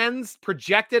tight ends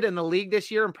projected in the league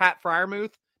this year in Pat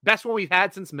Freiermuth. Best one we've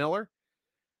had since Miller.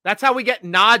 That's how we get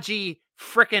Najee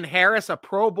frickin' Harris, a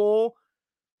Pro Bowl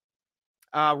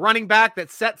running back that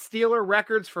set Steeler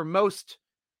records for most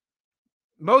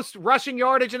rushing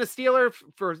yardage in a Steeler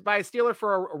by a Steeler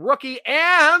for a rookie,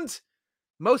 and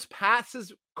most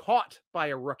passes caught by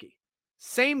a rookie.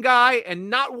 Same guy, and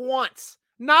not once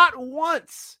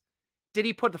did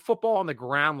he put the football on the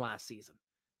ground last season.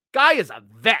 Guy is a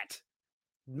vet,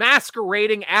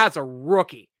 masquerading as a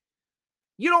rookie.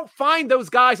 You don't find those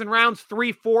guys in rounds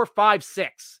 3, 4, 5,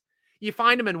 6. You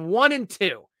find them in 1 and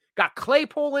 2. Got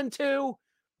Claypool in 2.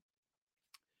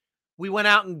 We went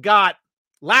out and got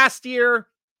last year.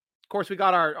 Of course, we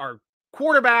got our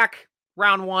quarterback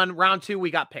round 1. Round 2, we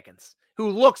got Pickens,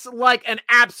 who looks like an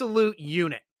absolute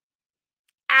unit.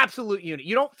 Absolute unit.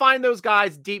 You don't find those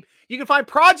guys deep. You can find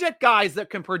project guys that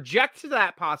can project to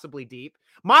that possibly deep.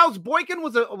 Miles Boykin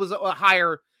was a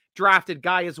higher drafted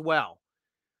guy as well.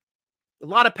 A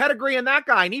lot of pedigree in that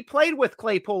guy, and he played with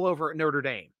Claypool over at Notre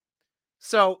Dame.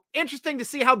 So interesting to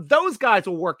see how those guys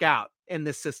will work out in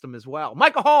this system as well.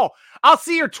 Michael Hall, I'll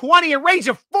see your 20 and range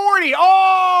of 40.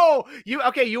 Oh,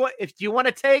 if you want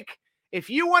to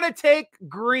take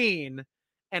Green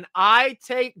and I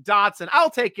take Dotson, I'll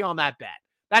take you on that bet.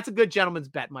 That's a good gentleman's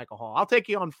bet, Michael Hall. I'll take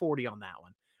you on 40 on that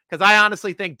one, because I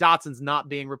honestly think Dotson's not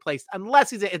being replaced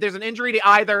unless if there's an injury to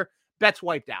either. Bet's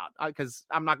wiped out, because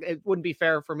it wouldn't be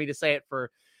fair for me to say it for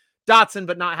Dotson,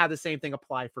 but not have the same thing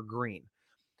apply for Green.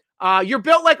 You're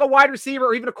built like a wide receiver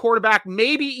or even a quarterback,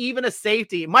 maybe even a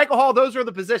safety. Michael Hall, those are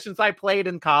the positions I played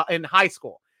in high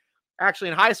school. Actually,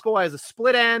 in high school, I was a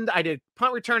split end. I did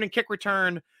punt return and kick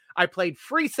return. I played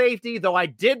free safety, though I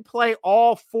did play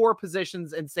all 4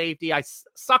 positions in safety. I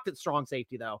sucked at strong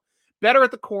safety, though. Better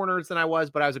at the corners than I was,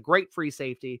 but I was a great free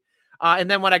safety. And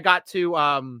then when I got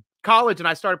to college and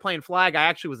I started playing flag, I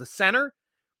actually was a center,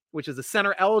 which is a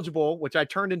center eligible, which I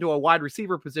turned into a wide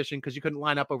receiver position because you couldn't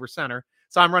line up over center.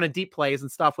 So I'm running deep plays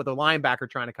and stuff with a linebacker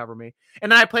trying to cover me.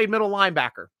 And then I played middle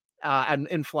linebacker and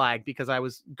in flag because I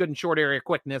was good in short area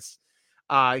quickness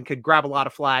and could grab a lot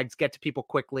of flags, get to people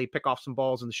quickly, pick off some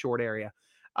balls in the short area.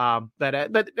 But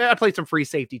I played some free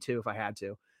safety too if I had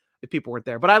to, if people weren't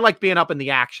there. But I like being up in the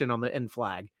action on the in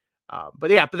flag.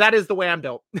 But that is the way I'm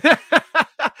built.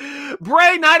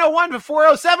 Bray 901 to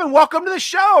 407. Welcome to the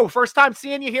show. First time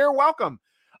seeing you here. Welcome.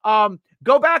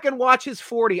 Go back and watch his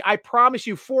 40. I promise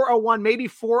you 401, maybe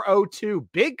 402.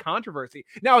 Big controversy.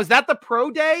 Now, is that the pro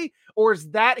day or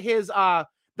is that his,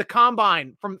 the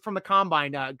combine from the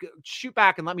combine? Shoot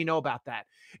back and let me know about that.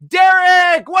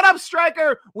 Derek, what up,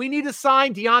 Striker? We need to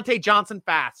sign Deontay Johnson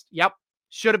fast. Yep.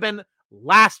 Should have been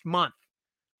last month.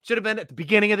 Should have been at the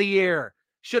beginning of the year.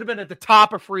 Should have been at the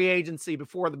top of free agency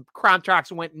before the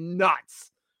contracts went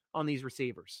nuts on these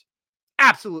receivers.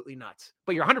 Absolutely nuts.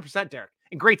 But you're 100%, Derek.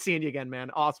 And great seeing you again, man.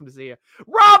 Awesome to see you.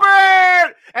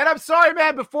 Robert! And I'm sorry,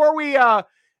 man, before we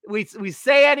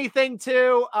say anything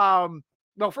too,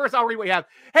 No, first I'll read what you have.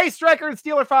 Hey, Striker and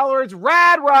Steeler followers,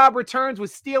 Rad Rob returns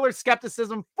with Steeler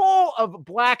skepticism full of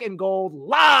black and gold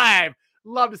live.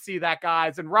 Love to see that,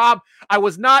 guys. And Rob, I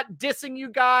was not dissing you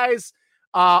guys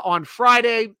on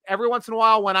Friday. Every once in a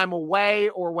while when I'm away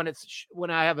or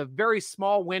when I have a very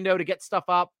small window to get stuff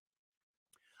up,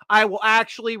 I will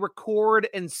actually record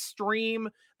and stream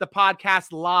the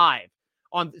podcast live.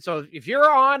 So if you're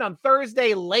on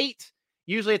Thursday late,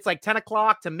 usually it's like 10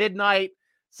 o'clock to midnight,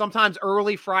 sometimes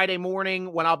early Friday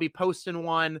morning when I'll be posting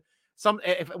one.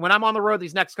 When I'm on the road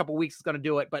these next couple of weeks, it's going to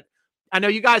do it. But I know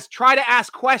you guys try to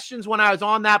ask questions when I was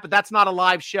on that, but that's not a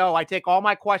live show. I take all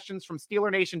my questions from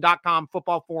SteelerNation.com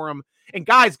football forum. And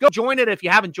guys, go join it if you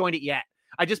haven't joined it yet.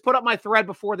 I just put up my thread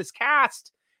before this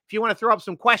cast. If you want to throw up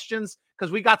some questions,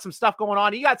 because we got some stuff going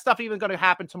on. You got stuff even going to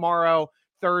happen tomorrow,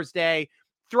 Thursday.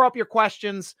 Throw up your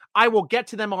questions. I will get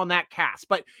to them on that cast.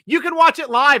 But you can watch it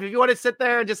live if you want to sit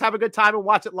there and just have a good time and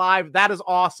watch it live. That is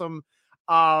awesome.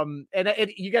 And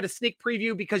you get a sneak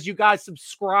preview because you guys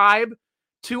subscribe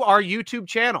to our YouTube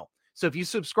channel. So if you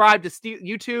subscribe to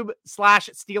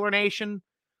YouTube/Steeler Nation,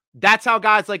 that's how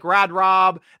guys like Rad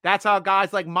Rob, that's how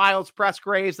guys like Miles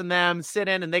Pressgraves and them sit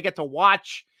in and they get to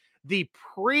watch the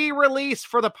pre-release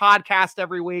for the podcast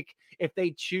every week if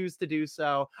they choose to do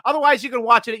so. Otherwise, you can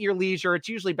watch it at your leisure. It's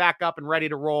usually back up and ready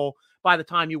to roll by the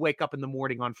time you wake up in the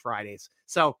morning on Fridays.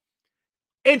 So,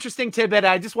 interesting tidbit.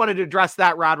 I just wanted to address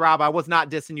that, Rad Rob. I was not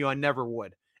dissing you. I never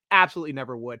would. Absolutely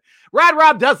never would. Rad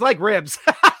Rob does like ribs.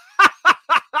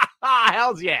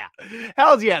 Hells yeah.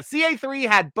 Hells yeah. CA3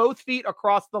 had both feet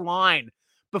across the line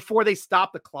before they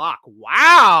stopped the clock.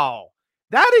 Wow.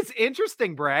 That is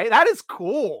interesting, Bray. That is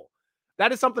cool.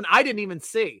 That is something I didn't even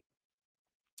see.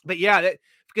 But yeah,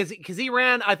 because he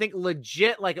ran, I think,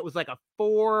 legit, like it was like a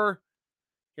 4.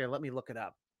 Here, let me look it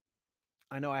up.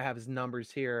 I know I have his numbers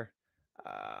here.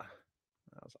 That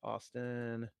was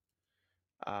Austin.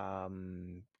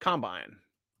 Combine.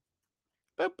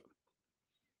 Boop.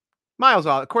 Miles,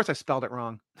 of course I spelled it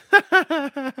wrong.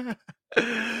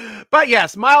 But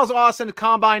yes, Miles Austin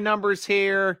combine numbers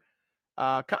here.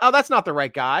 Oh, that's not the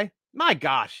right guy. My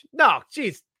gosh. No,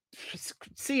 geez.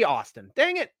 See Austin.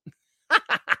 Dang it.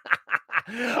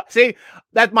 See,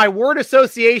 that my word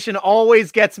association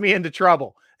always gets me into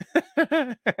trouble.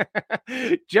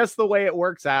 Just the way it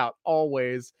works out.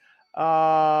 Always.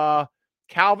 Calvin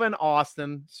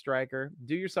Austin, Striker.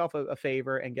 Do yourself a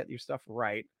favor and get your stuff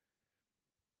right.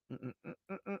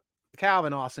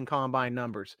 Calvin Austin combine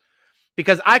numbers.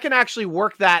 Because I can actually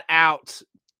work that out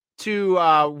to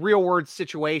real world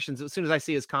situations as soon as I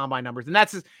see his combine numbers. And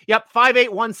that's 5'8",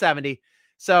 170.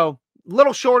 So a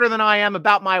little shorter than I am,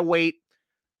 about my weight.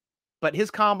 But his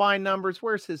combine numbers,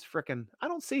 where's his frickin'? I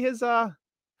don't see his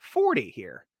 40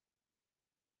 here.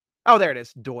 Oh, there it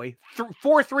is. Doy.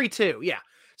 4.32. Yeah.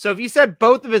 So if you said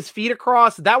both of his feet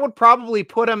across, that would probably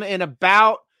put him in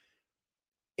about,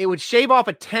 it would shave off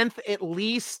a 10th at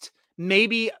least,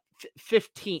 maybe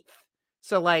 15th.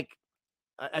 So like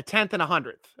a 10th and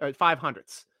 100th or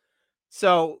 500ths.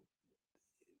 So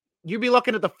you'd be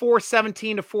looking at the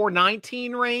 417 to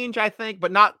 419 range, I think,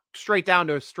 but not straight down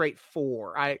to a straight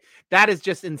 4. That is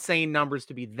just insane numbers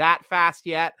to be that fast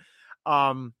yet.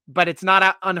 But it's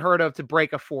not unheard of to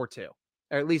break a 4.2,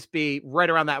 or at least be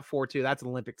right around that 4.2. That's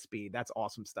Olympic speed. That's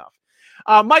awesome stuff.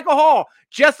 Michael Hall,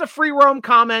 just a free roam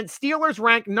comment. Steelers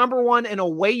rank number 1 in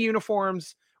away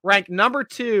uniforms, rank number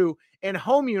 2 in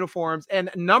home uniforms, and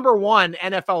number 1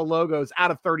 NFL logos out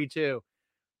of 32.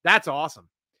 That's awesome.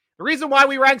 The reason why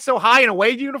we rank so high in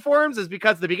away uniforms is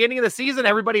because at the beginning of the season,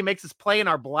 everybody makes us play in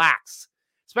our blacks,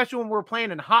 especially when we're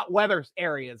playing in hot weather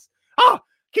areas. Oh,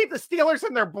 keep the Steelers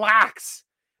in their blacks.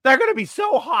 They're going to be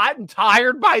so hot and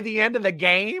tired by the end of the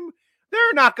game.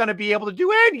 They're not going to be able to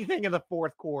do anything in the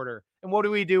fourth quarter. And what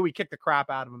do? We kick the crap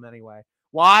out of them anyway.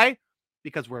 Why?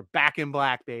 Because we're back in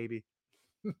black, baby.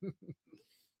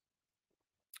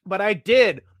 But I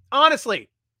did, honestly,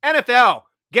 NFL,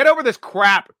 get over this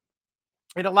crap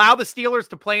and allow the Steelers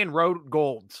to play in road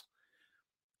golds.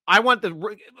 Why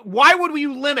would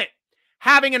you limit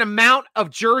having an amount of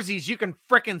jerseys you can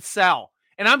frickin' sell?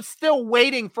 And I'm still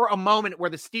waiting for a moment where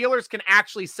the Steelers can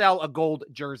actually sell a gold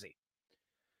jersey.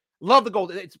 Love the gold.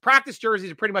 It's practice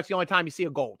jerseys are pretty much the only time you see a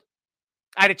gold.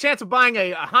 I had a chance of buying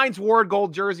a Hines Ward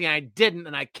gold jersey, and I didn't,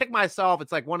 and I kicked myself.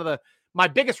 It's like one of my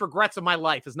biggest regrets of my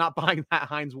life is not buying that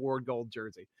Hines Ward gold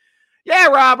jersey. Yeah,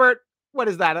 Robert. What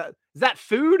is that? Is that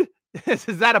food? Is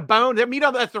that a bone?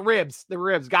 That's the ribs. The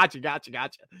ribs. Gotcha.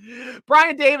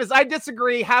 Brian Davis, I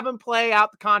disagree. Have him play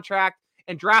out the contract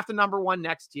and draft the number 1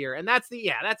 next year. And that's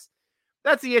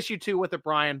That's the issue too with it,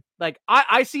 Brian. Like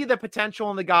I see the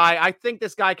potential in the guy. I think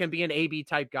this guy can be an AB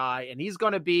type guy, and he's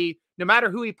going to be, no matter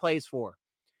who he plays for,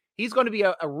 he's going to be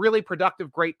a really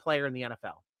productive, great player in the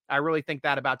NFL. I really think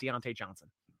that about Deontay Johnson.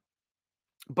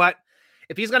 But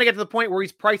if he's going to get to the point where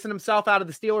he's pricing himself out of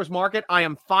the Steelers market, I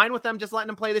am fine with them just letting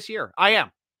him play this year. I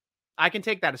am. I can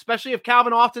take that, especially if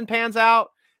Calvin Austin pans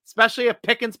out, especially if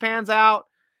Pickens pans out,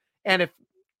 and if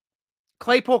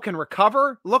Claypool can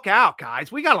recover. Look out,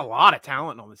 guys. We got a lot of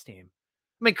talent on this team.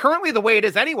 I mean, currently the way it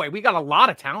is anyway, we got a lot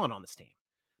of talent on this team.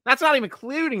 That's not even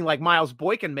including like Miles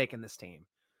Boykin making this team,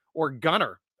 or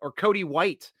Gunner, or Cody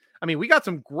White. I mean, we got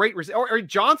some great or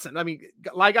Johnson. I mean,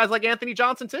 like guys like Anthony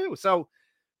Johnson too. So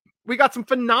we got some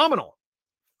phenomenal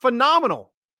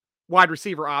wide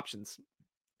receiver options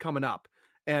coming up.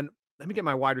 And let me get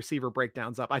my wide receiver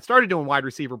breakdowns up. I started doing wide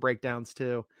receiver breakdowns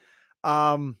too.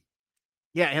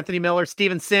 Yeah, Anthony Miller,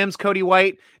 Steven Sims, Cody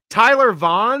White, Tyler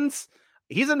Vaughns.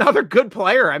 He's another good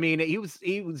player. I mean, he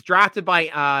was drafted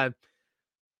by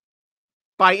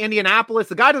Indianapolis.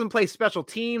 The guy doesn't play special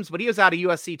teams, but he was out of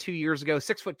USC 2 years ago.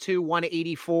 6'2",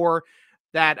 184.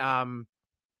 That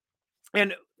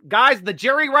and guys, the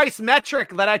Jerry Rice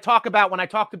metric that I talk about when I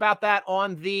talked about that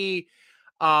on the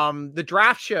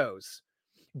draft shows.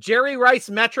 Jerry Rice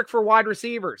metric for wide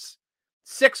receivers.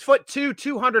 6'2",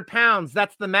 200 pounds.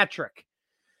 That's the metric.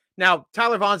 Now,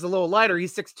 Tyler Vaughn's a little lighter.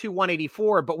 He's 6'2",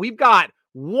 184, but we've got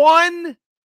 1,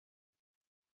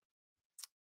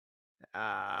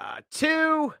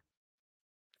 2,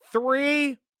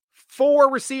 3,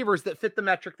 4 receivers that fit the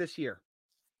metric this year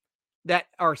that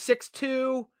are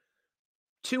 6'2",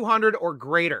 200 or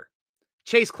greater.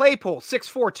 Chase Claypool,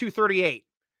 6'4", 238.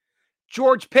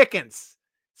 George Pickens,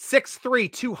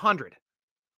 6'3", 200.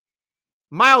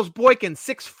 Miles Boykin,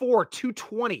 6'4",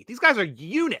 220. These guys are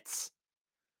units.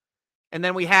 And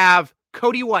then we have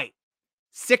Cody White,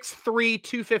 6'3",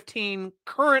 215,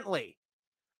 currently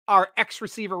our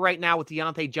ex-receiver right now with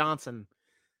Deontay Johnson,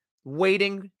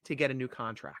 waiting to get a new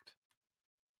contract.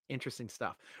 Interesting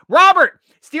stuff. Robert,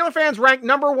 Steeler fans ranked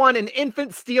number 1 in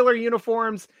infant Steeler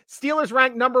uniforms. Steelers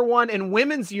ranked number 1 in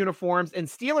women's uniforms. And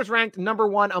Steelers ranked number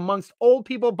 1 amongst old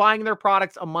people buying their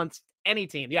products amongst any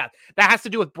team. Yeah, that has to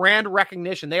do with brand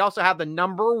recognition. They also have the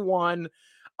number 1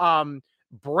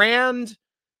 brand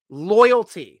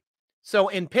loyalty. So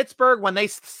in Pittsburgh, when they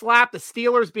slap the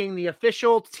Steelers being the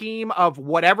official team of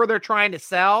whatever they're trying to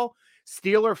sell,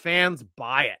 Steeler fans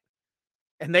buy it.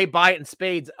 And they buy it in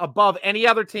spades above any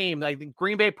other team. Like the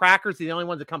Green Bay Packers are the only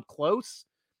ones that come close.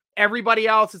 Everybody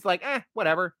else is like,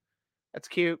 whatever. That's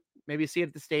cute. Maybe see it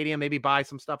at the stadium. Maybe buy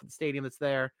some stuff at the stadium that's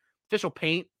there. Official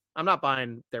paint. I'm not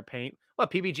buying their paint.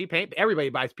 What, PPG paint? Everybody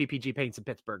buys PPG paints in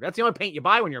Pittsburgh. That's the only paint you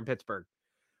buy when you're in Pittsburgh.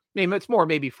 I mean, it's more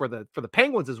maybe for the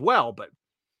Penguins as well, but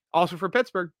also for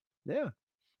Pittsburgh. Yeah.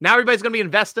 Now everybody's going to be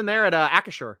investing there at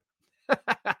Acrisure.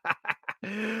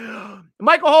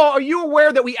 Michael Hall, are you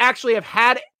aware that we actually have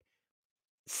had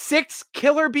 6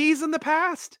 killer bees in the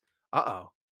past?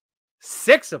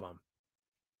 6 of them.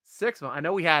 6 of them. I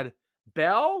know we had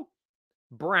Bell,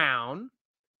 Brown,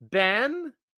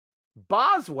 Ben,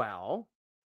 Boswell.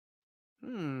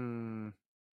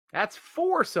 That's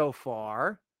 4 so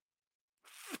far.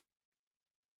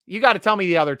 You got to tell me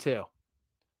the other 2.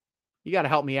 You got to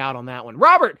help me out on that one.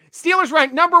 Robert, Steelers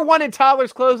ranked number 1 in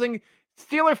toddlers clothing.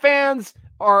 Steeler fans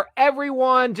are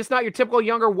everyone, just not your typical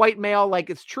younger white male, like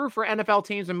it's true for NFL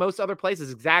teams and most other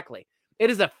places. Exactly.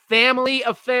 It is a family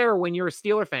affair when you're a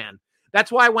Steeler fan.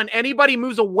 That's why when anybody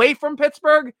moves away from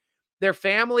Pittsburgh, their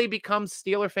family becomes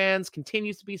Steeler fans,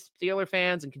 continues to be Steeler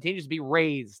fans, and continues to be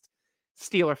raised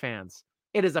Steeler fans.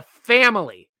 It is a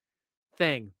family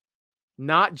thing,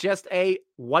 not just a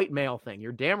white male thing.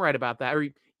 You're damn right about that. Or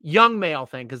young male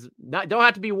thing, because don't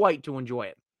have to be white to enjoy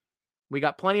it. We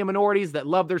got plenty of minorities that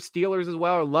love their Steelers as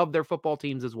well, or love their football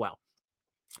teams as well.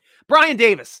 Brian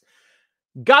Davis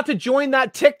got to join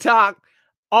that TikTok.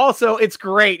 Also, it's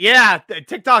great. Yeah,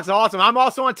 TikTok's awesome. I'm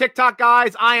also on TikTok,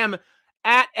 guys. I am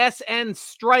at SN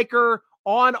Striker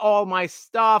on all my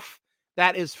stuff.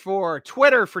 That is for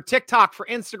Twitter, for TikTok, for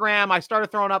Instagram. I started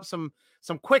throwing up some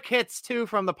quick hits too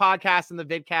from the podcast and the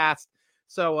vidcast.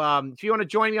 So if you want to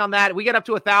join me on that, we get up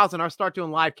to 1,000. I'll start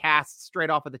doing live casts straight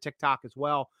off of the TikTok as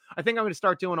well. I think I'm going to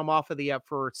start doing them off of the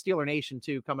for Steeler Nation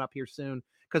too, coming up here soon,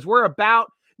 because we're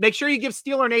about. Make sure you give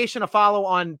Steeler Nation a follow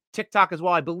on TikTok as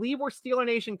well. I believe we're Steeler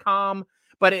Nation com,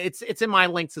 but it's in my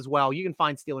links as well. You can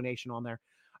find Steeler Nation on there.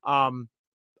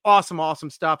 Awesome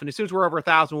stuff. And as soon as we're over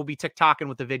 1,000, we'll be TikToking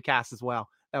with the vidcast as well.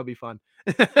 That would be fun.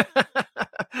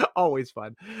 Always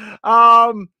fun.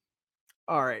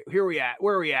 All right, here we at.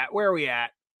 Where are we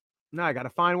at? Now I got to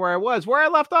find where I was, where I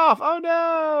left off. Oh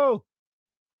no.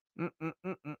 Because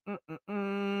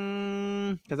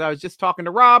I was just talking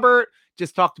to Robert,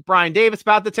 just talked to Brian Davis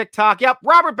about the TikTok. Yep,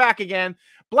 Robert back again.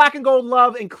 Black and Gold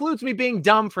Love includes me being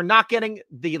dumb for not getting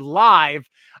the live.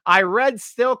 I read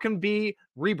still can be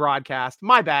rebroadcast.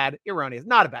 My bad. Erroneous.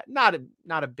 Not a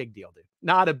big deal, dude.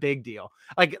 Not a big deal.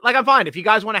 Like I'm fine. If you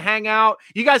guys want to hang out,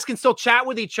 you guys can still chat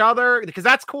with each other because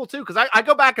that's cool too. Because I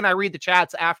go back and I read the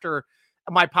chats after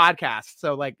my podcast.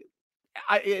 So like,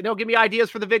 it'll give me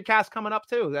ideas for the vidcast coming up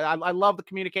too. I love the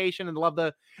communication and love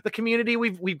the community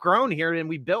we've grown here and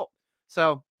we've built.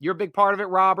 So you're a big part of it,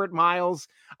 Robert, Miles,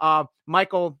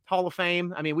 Michael, Hall of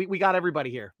Fame. I mean, we got everybody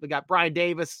here. We got Brian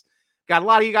Davis. Got a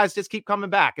lot of you guys just keep coming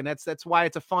back, and that's why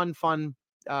it's a fun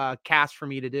cast for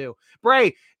me to do.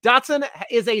 Bray, Dotson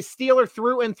is a Steeler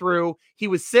through and through. He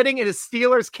was sitting in his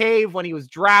Steelers cave when he was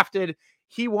drafted.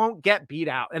 He won't get beat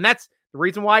out, and that's the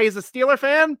reason why he's a Steeler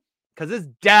fan. Because his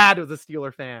dad was a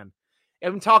Steeler fan.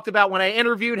 And talked about when I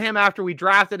interviewed him after we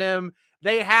drafted him,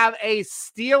 they have a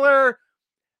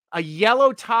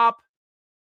yellow top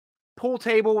pool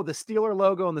table with the Steeler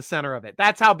logo in the center of it.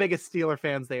 That's how big of Steeler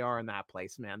fans they are in that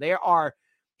place, man.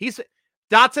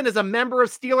 Dotson is a member of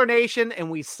Steeler Nation,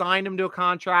 and we signed him to a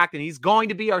contract, and he's going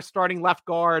to be our starting left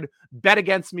guard. Bet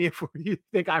against me if you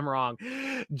think I'm wrong.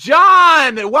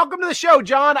 John, welcome to the show,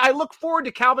 John. I look forward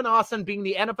to Calvin Austin being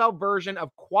the NFL version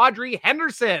of Quadri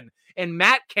Henderson in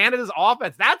Matt Canada's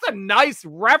offense. That's a nice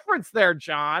reference there,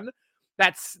 John.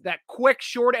 That's that quick,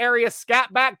 short area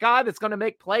scat back guy that's going to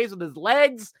make plays with his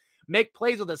legs, make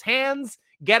plays with his hands,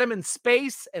 get him in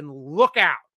space, and look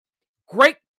out.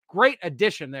 Great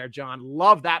addition there, John.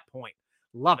 Love that point.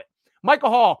 Love it. Michael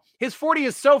Hall, his 40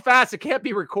 is so fast it can't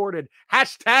be recorded.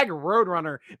 Hashtag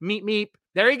Roadrunner. Meep.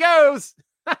 There he goes.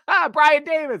 Brian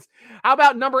Davis. How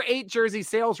about number 8 jersey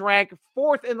sales rank,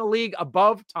 4th in the league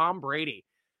above Tom Brady?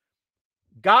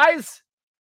 Guys,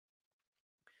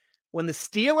 when the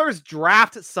Steelers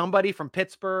draft somebody from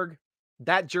Pittsburgh,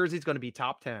 that jersey's going to be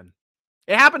top 10.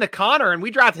 It happened to Connor, and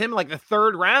we drafted him in like the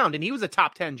 3rd round, and he was a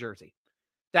top 10 jersey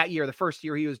that year, the first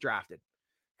year he was drafted,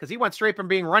 because he went straight from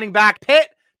being running back Pitt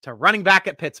to running back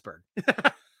at Pittsburgh.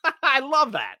 I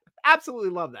love that.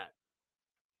 Absolutely love that.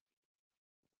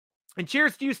 And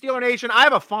cheers to you, Steeler Nation. I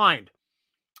have a find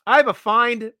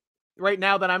right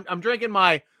now that I'm drinking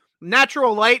my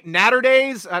Natural Light Natter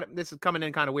Days. This is coming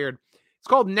in kind of weird. It's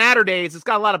called Natter Days. It's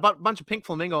got a lot of bunch of pink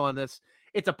flamingo on this.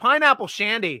 It's a pineapple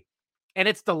shandy, and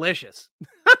it's delicious.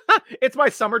 It's my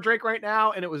summer drink right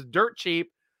now, and it was dirt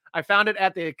cheap. I found it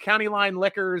at the County Line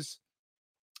Liquors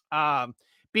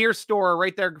beer store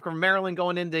right there from Maryland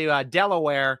going into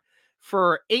Delaware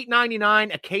for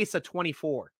 $8.99 a case of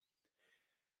 24.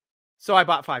 So I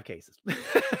bought 5 cases.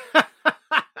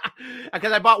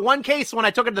 Because I bought 1 case when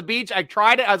I took it to the beach. I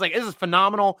tried it. I was like, this is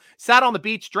phenomenal. Sat on the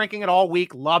beach drinking it all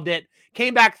week. Loved it.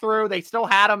 Came back through. They still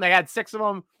had them. They had 6 of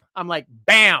them. I'm like,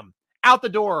 bam, out the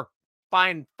door,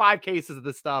 buying 5 cases of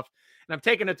this stuff. And I'm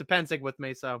taking it to Pensick with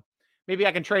me. So maybe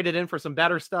I can trade it in for some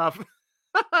better stuff.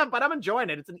 But I'm enjoying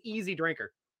it. It's an easy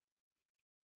drinker.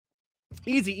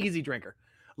 Easy drinker.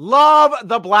 Love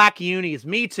the black unis.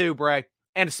 Me too, Bray.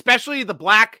 And especially the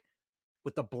black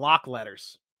with the block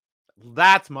letters.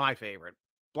 That's my favorite.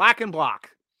 Black and block.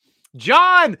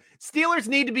 John, Steelers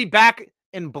need to be back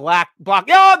in black block.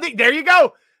 Oh, there you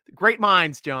go. Great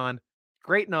minds, John.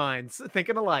 Great minds.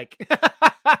 Thinking alike.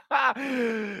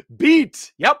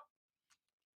 Beat. Yep.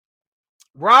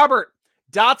 Robert,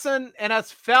 Dotson and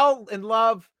us fell in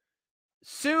love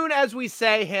soon as we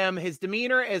say him. His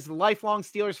demeanor is lifelong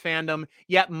Steelers fandom,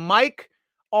 yet Mike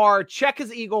R. check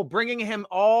his eagle, bringing him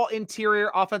all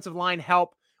interior offensive line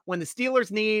help when the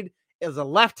Steelers need is a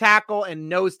left tackle and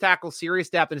nose tackle serious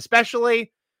depth, and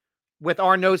especially with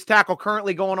our nose tackle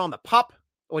currently going on the PUP,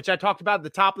 which I talked about at the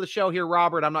top of the show here,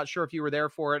 Robert. I'm not sure if you were there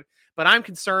for it, but I'm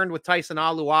concerned with Tyson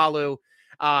Alualu.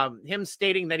 Him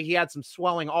stating that he had some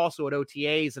swelling also at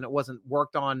OTAs and it wasn't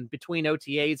worked on between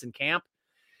OTAs and camp.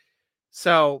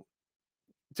 So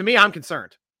to me, I'm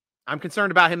concerned. I'm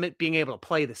concerned about him being able to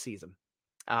play this season.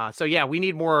 So yeah, we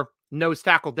need more nose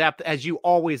tackle depth, as you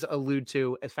always allude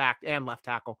to, as fact, and left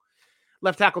tackle.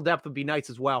 Left tackle depth would be nice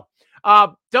as well.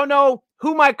 Don't know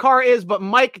who Mike Carr is, but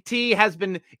Mike T has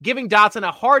been giving Dotson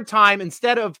a hard time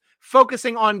instead of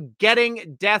focusing on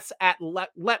getting depth at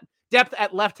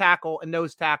left tackle and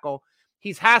nose tackle.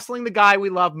 He's hassling the guy we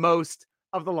love most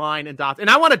of the line and Dotson. And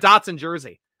I want a Dotson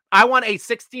jersey. I want a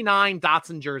 69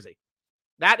 Dotson jersey.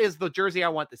 That is the jersey I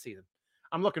want this season.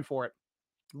 I'm looking for it.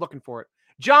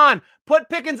 John, put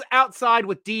Pickens outside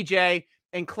with DJ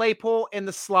and Claypool in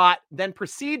the slot, then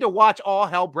proceed to watch all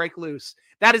hell break loose.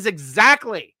 That is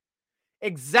exactly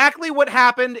what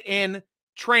happened in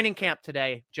training camp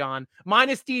today, John,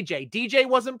 minus DJ. DJ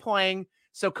wasn't playing,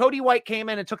 so Cody White came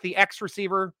in and took the X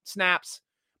receiver snaps,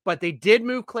 but they did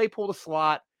move Claypool to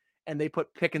slot, and they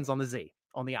put Pickens on the Z,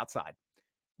 on the outside.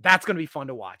 That's going to be fun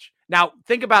to watch. Now,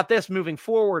 think about this moving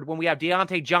forward when we have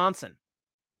Deontay Johnson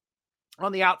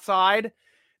on the outside,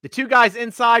 the two guys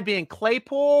inside being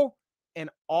Claypool and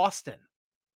Austin,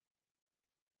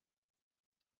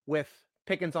 with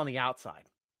Pickens on the outside.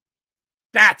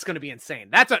 That's going to be insane.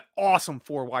 That's an awesome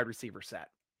 4 wide receiver set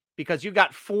because you've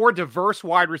got 4 diverse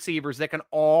wide receivers that can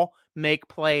all make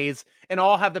plays and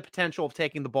all have the potential of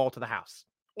taking the ball to the house.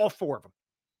 All 4 of them.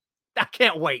 I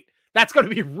can't wait. That's going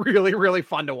to be really, really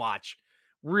fun to watch.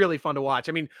 Really fun to watch.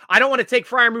 I mean, I don't want to take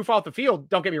Freiermuth off the field.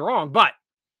 Don't get me wrong, but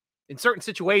in certain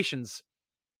situations,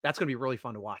 that's going to be really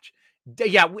fun to watch.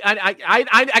 Yeah,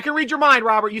 I can read your mind,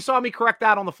 Robert. You saw me correct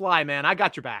that on the fly, man. I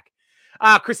got your back.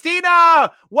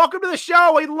 Christina, welcome to the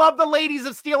show. We love the ladies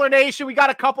of Steeler Nation. We got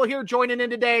a couple here joining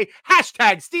in today.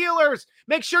 Hashtag Steelers.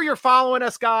 Make sure you're following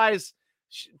us, guys.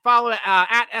 Follow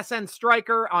at SN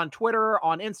Striker on Twitter,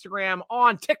 on Instagram,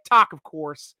 on TikTok, of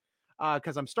course,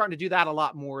 because I'm starting to do that a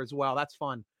lot more as well. That's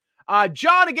fun.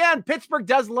 John, again, Pittsburgh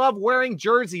does love wearing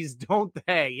jerseys, don't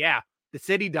they? Yeah, the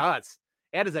city does.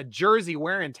 It is a jersey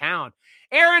wearing town.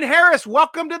 Aaron Harris,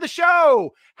 welcome to the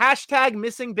show. Hashtag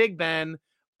missing Big Ben.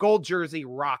 Gold jersey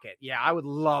rocket. Yeah, I would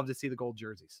love to see the gold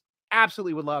jerseys.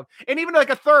 Absolutely would love. And even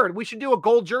like a third. We should do a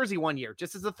gold jersey one year,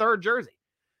 just as a third jersey.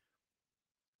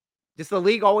 Just the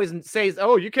league always says,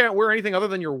 oh, you can't wear anything other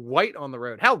than your white on the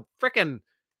road. Hell, frickin'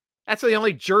 that's the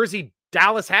only jersey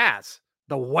Dallas has.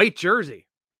 The white jersey.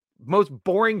 Most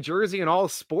boring jersey in all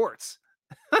sports.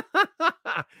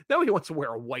 Nobody wants to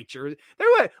wear a white jersey.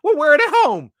 We'll wear it at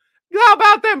home. How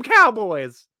about them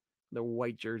Cowboys? The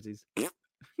white jerseys.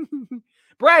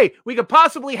 Bray, we could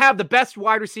possibly have the best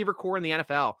wide receiver core in the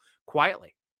NFL.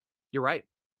 Quietly. You're right.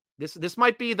 This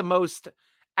might be the most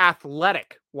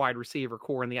athletic wide receiver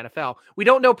core in the NFL. We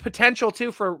don't know potential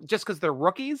too for just because they're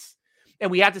rookies. And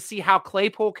we have to see how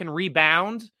Claypool can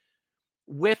rebound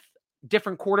with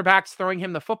different quarterbacks throwing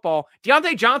him the football.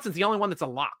 Deontay Johnson's the only one that's a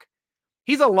lock.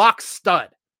 He's a lock stud.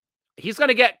 He's going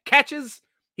to get catches.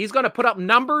 He's going to put up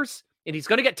numbers, and he's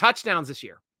going to get touchdowns this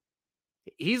year.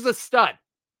 He's a stud.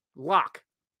 Lock.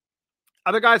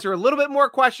 Other guys are a little bit more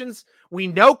questions. We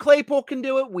know Claypool can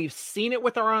do it. We've seen it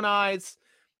with our own eyes.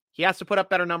 He has to put up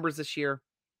better numbers this year,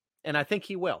 and I think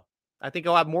he will. I think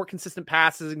he'll have more consistent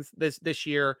passes this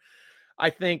year. I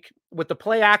think with the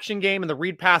play action game and the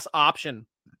read pass option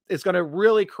is going to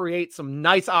really create some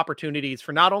nice opportunities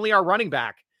for not only our running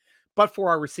back, but for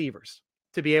our receivers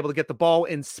to be able to get the ball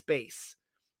in space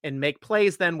and make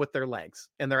plays then with their legs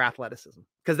and their athleticism.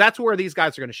 Because that's where these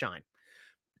guys are going to shine.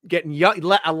 Getting young,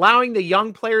 allowing the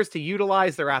young players to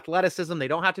utilize their athleticism. They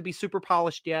don't have to be super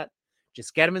polished yet.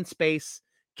 Just get them in space,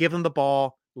 give them the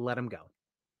ball, let them go.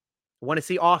 I want to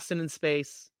see Austin in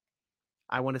space.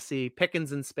 I want to see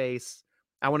Pickens in space.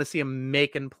 I want to see him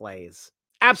making plays.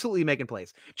 Absolutely making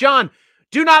plays. John,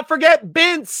 do not forget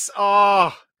Vince.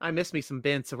 Oh, I miss me some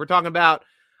Vince. If we're talking about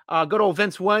good old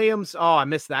Vince Williams, oh, I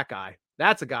miss that guy.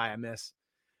 That's a guy I miss.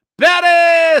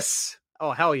 Bettis!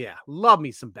 Oh, hell yeah. Love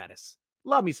me some Bettis.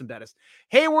 Love me some Bettis.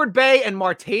 Hayward Bay and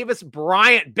Martavis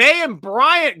Bryant. Bay and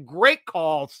Bryant, great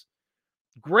calls.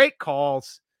 Great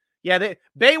calls. Yeah,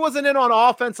 Bay wasn't in on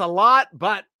offense a lot,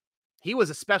 but he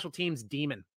was a special teams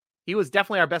demon. He was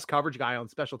definitely our best coverage guy on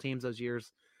special teams those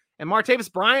years. And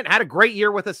Martavis Bryant had a great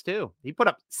year with us too. He put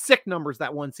up sick numbers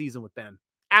that one season with Ben.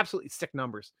 Absolutely sick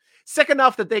numbers. Sick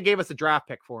enough that they gave us a draft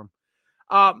pick for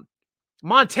him.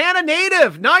 Montana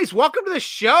native. Nice. Welcome to the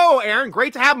show, Aaron.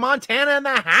 Great to have Montana in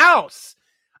the house.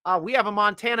 We have a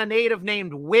Montana native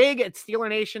named Wig at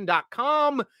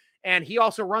SteelerNation.com. And he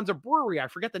also runs a brewery. I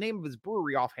forget the name of his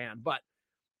brewery offhand, but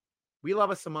we love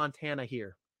us some Montana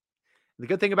here. The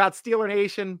good thing about Steeler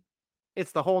Nation,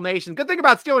 it's the whole nation. Good thing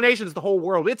about Steeler Nation is the whole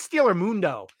world. It's Steeler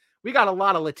Mundo. We got a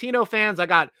lot of Latino fans. I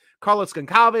got Carlos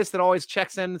Goncalves that always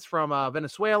checks in. It's from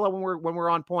Venezuela when we're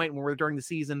on point, when we're during the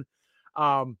season.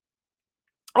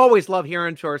 Always love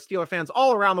hearing to our Steeler fans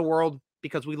all around the world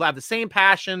because we have the same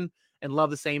passion and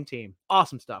love the same team.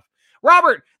 Awesome stuff.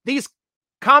 Robert, these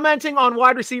commenting on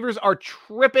wide receivers are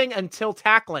tripping until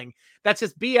tackling. That's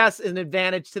just BS, an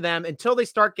advantage to them until they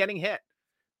start getting hit.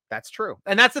 That's true.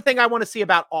 And that's the thing I want to see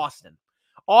about Austin.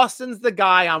 Austin's the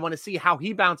guy I want to see how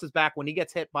he bounces back when he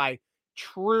gets hit by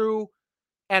true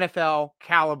NFL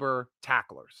caliber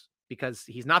tacklers, because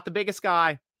he's not the biggest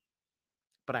guy,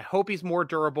 but I hope he's more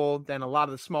durable than a lot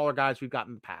of the smaller guys we've got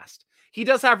in the past. He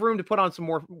does have room to put on some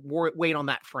more weight on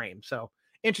that frame. So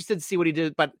interested to see what he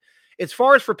did. But as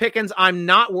far as for Pickens, I'm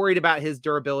not worried about his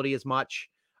durability as much.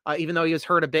 even though he was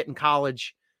hurt a bit in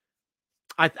college.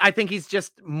 I think he's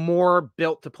just more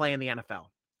built to play in the NFL.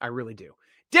 I really do.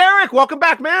 Derek, welcome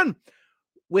back, man.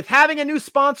 With having a new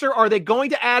sponsor, are they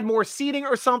going to add more seating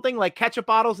or something like ketchup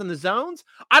bottles in the zones?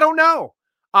 I don't know.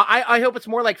 I hope it's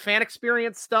more like fan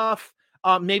experience stuff.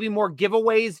 Maybe more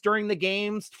giveaways during the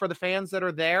games for the fans that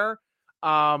are there.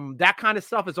 That kind of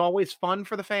stuff is always fun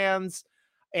for the fans.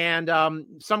 And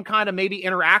some kind of maybe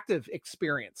interactive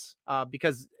experience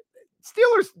because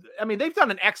Steelers, I mean, they've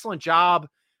done an excellent job.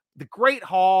 The great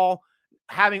hall,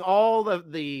 having all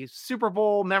the Super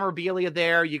Bowl memorabilia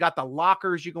there. You got the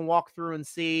lockers you can walk through and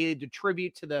see, to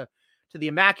tribute to the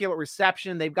Immaculate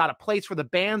Reception. They've got a place where the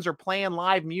bands are playing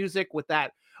live music with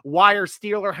that wire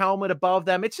Steeler helmet above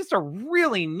them. It's just a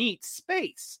really neat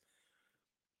space.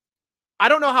 I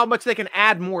don't know how much they can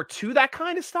add more to that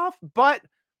kind of stuff, but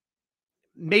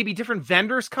maybe different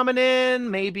vendors coming in,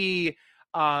 maybe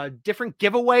different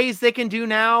giveaways they can do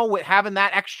now with having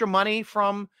that extra money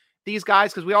from these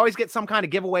guys, because we always get some kind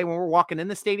of giveaway when we're walking in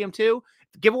the stadium too.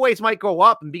 Giveaways might go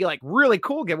up and be like really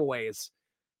cool giveaways.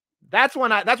 That's why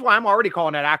I'm already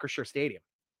calling it Acrisure Stadium.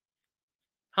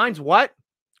 Heinz, what?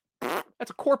 That's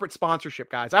a corporate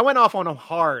sponsorship, guys. I went off on them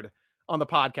hard on the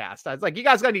podcast. I was like, you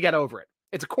guys got to get over it.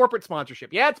 It's a corporate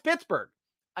sponsorship. Yeah, it's Pittsburgh.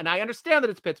 And I understand that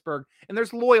it's Pittsburgh and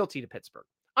there's loyalty to Pittsburgh.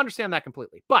 Understand that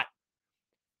completely. But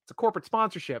it's a corporate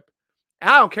sponsorship. And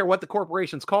I don't care what the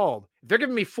corporation's called. If they're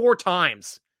giving me 4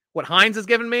 times what Heinz has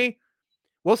given me,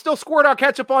 we'll still squirt our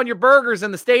ketchup on your burgers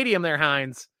in the stadium there,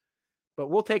 Heinz. But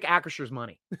we'll take Acrissure's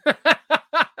money.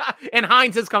 And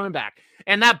Heinz is coming back.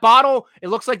 And that bottle, it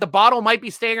looks like the bottle might be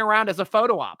staying around as a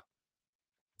photo op.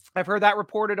 I've heard that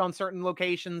reported on certain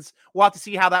locations. We'll have to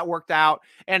see how that worked out.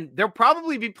 And they'll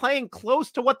probably be playing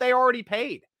close to what they already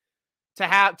paid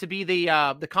to be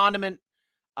the condiment,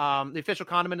 the official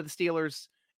condiment of the Steelers,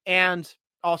 and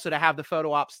also to have the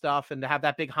photo op stuff and to have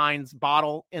that big Heinz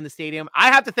bottle in the stadium.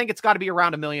 I have to think it's got to be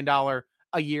around $1 million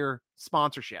a year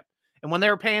sponsorship. And when they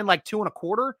were paying like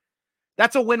 $2.25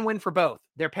 that's a win-win for both.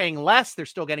 They're paying less. They're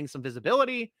still getting some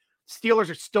visibility. Steelers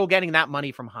are still getting that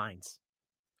money from Heinz.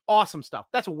 Awesome stuff.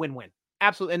 That's a win-win.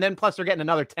 Absolutely. And then plus they're getting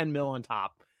another $10 million on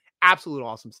top. Absolute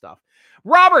awesome stuff.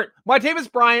 Robert,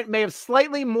 Martavis Bryant may have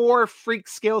slightly more freak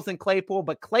skills than Claypool,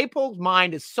 but Claypool's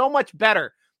mind is so much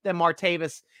better than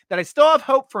Martavis that I still have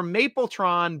hope for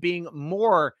Mapletron being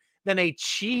more than a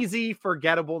cheesy,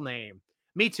 forgettable name.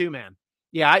 Me too, man.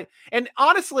 Yeah. And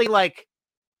honestly, like,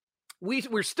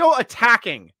 we're still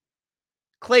attacking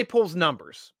Claypool's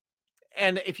numbers.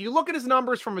 And if you look at his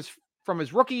numbers from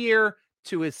his rookie year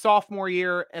to his sophomore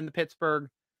year in the Pittsburgh,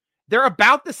 they're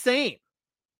about the same.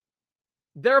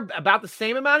 They're about the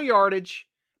same amount of yardage,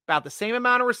 about the same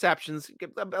amount of receptions,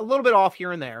 a little bit off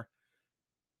here and there.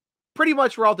 Pretty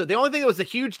much relative. The only thing that was a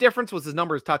huge difference was his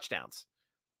number of touchdowns.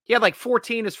 He had like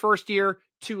 14 his first year,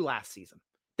 2 last season.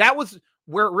 That was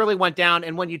where it really went down.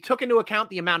 And when you took into account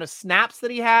the amount of snaps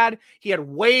that he had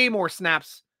way more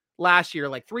snaps last year,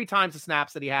 like 3 times the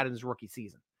snaps that he had in his rookie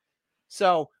season.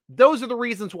 So those are the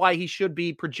reasons why he should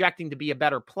be projecting to be a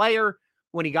better player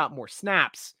when he got more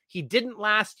snaps. He didn't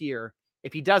last year.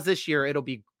 If he does this year, it'll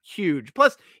be huge.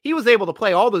 Plus, he was able to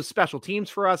play all those special teams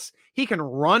for us. He can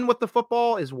run with the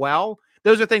football as well.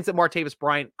 Those are things that Martavis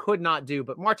Bryant could not do,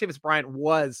 but Martavis Bryant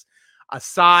was a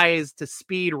size to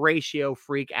speed ratio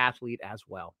freak athlete as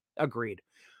well. Agreed.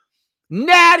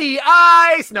 Natty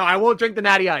Ice. No, I won't drink the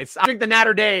Natty Ice. I drink the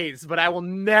Natter Days, but I will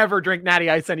never drink Natty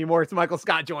Ice anymore. It's Michael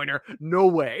Scott Joyner. No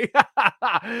way.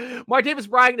 Martavis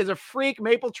Bryant is a freak.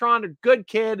 Mapletron, a good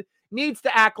kid, needs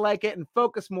to act like it and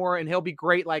focus more, and he'll be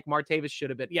great like Martavis should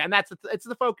have been. Yeah, and it's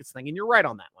the focus thing, and you're right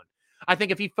on that one. I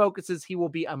think if he focuses, he will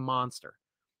be a monster.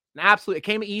 And absolutely, it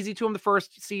came easy to him the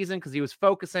first season because he was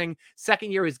focusing.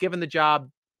 Second year, he's given the job.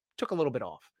 Took a little bit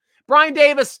off. Brian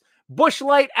Davis, Busch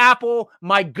Light Apple,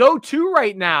 my go-to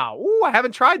right now. Ooh, I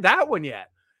haven't tried that one yet.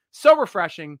 So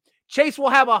refreshing. Chase will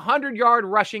have a 100-yard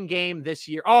rushing game this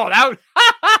year. Oh,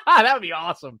 that would be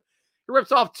awesome. He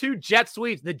rips off 2 jet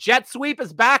sweeps. The jet sweep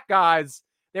is back, guys.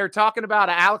 They're talking about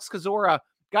Alex Kozora.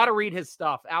 Got to read his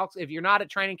stuff. Alex, if you're not at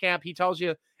training camp, he tells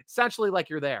you essentially like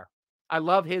you're there. I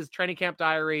love his training camp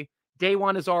diary. Day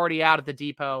 1 is already out at the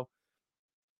depot.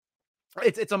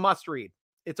 It's a must read.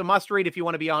 It's a must read if you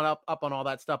want to be up on all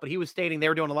that stuff. But he was stating they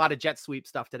were doing a lot of jet sweep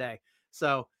stuff today.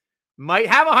 So might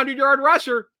have a 100-yard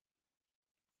rusher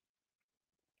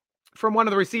from one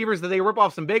of the receivers that they rip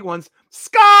off some big ones.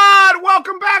 Scott,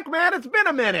 welcome back, man. It's been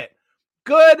a minute.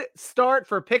 Good start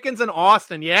for Pickens and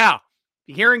Austin. Yeah.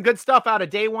 You're hearing good stuff out of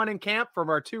day 1 in camp from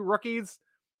our 2 rookies.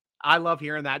 I love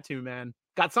hearing that too, man.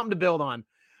 Got something to build on.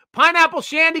 Pineapple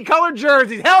shandy colored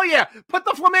jerseys. Hell yeah. Put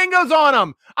the flamingos on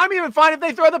them. I'm even fine if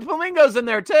they throw the flamingos in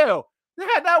there too.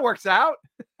 Yeah, that works out.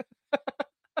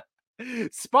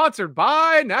 Sponsored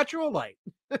by Natural Light.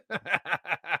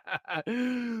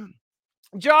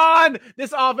 John,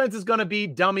 this offense is going to be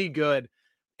dummy good.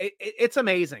 It's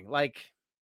amazing.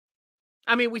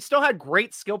 We still had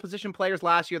great skill position players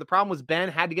last year. The problem was Ben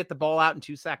had to get the ball out in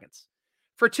 2 seconds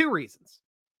for two reasons.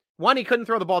 One, he couldn't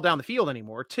throw the ball down the field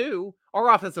anymore. Two,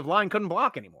 our offensive line couldn't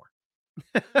block anymore.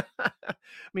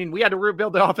 We had to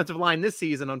rebuild the offensive line this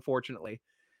season, unfortunately.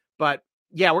 But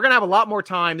yeah, we're going to have a lot more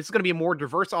time. This is going to be a more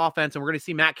diverse offense, and we're going to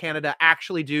see Matt Canada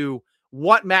actually do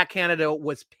what Matt Canada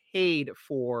was paid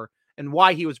for and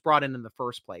why he was brought in the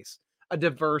first place. A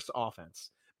diverse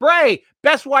offense. Bray,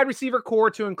 best wide receiver core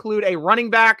to include a running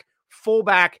back,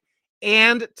 fullback,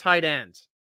 and tight end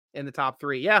in the top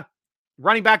three. Yeah,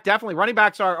 running back, definitely. Running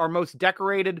backs are our most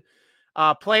decorated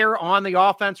player on the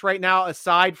offense right now,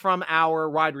 aside from our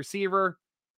wide receiver,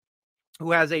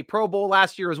 who has a Pro Bowl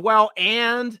last year as well,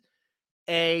 and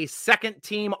a second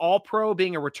team All-Pro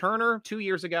being a returner 2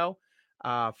 years ago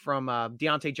from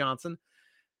Deontay Johnson.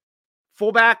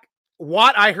 Fullback,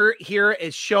 Watt, I heard here,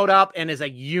 is showed up and is a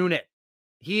unit.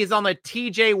 He is on the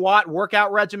TJ Watt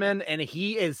workout regimen, and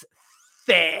he is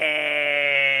thick.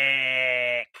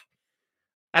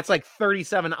 That's like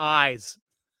 37 eyes.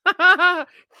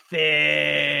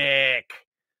 Thick.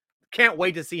 Can't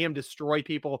wait to see him destroy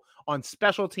people on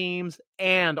special teams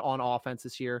and on offense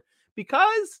this year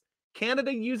because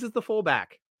Canada uses the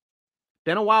fullback.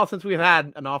 Been a while since we've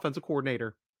had an offensive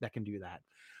coordinator that can do that.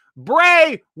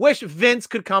 Bray, wish Vince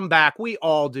could come back. We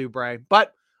all do, Bray.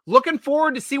 But looking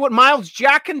forward to see what Miles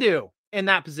Jack can do in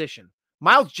that position.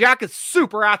 Miles Jack is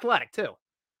super athletic too.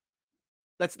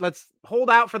 Let's hold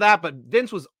out for that. But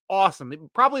Vince was awesome.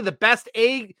 Probably the best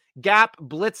A-gap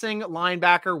blitzing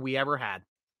linebacker we ever had.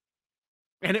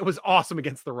 And it was awesome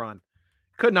against the run.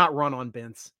 Could not run on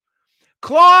Vince.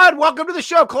 Claude, welcome to the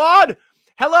show, Claude.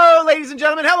 Hello, ladies and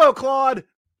gentlemen. Hello, Claude.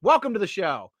 Welcome to the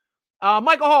show.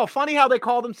 Michael Hall, funny how they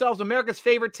call themselves America's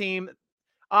favorite team.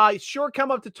 Sure,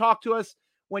 come up to talk to us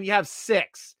when you have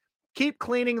 6. Keep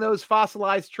cleaning those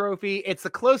fossilized trophy. It's the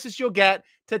closest you'll get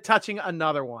to touching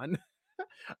another one.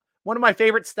 One of my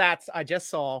favorite stats I just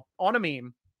saw on a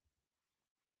meme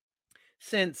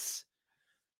since,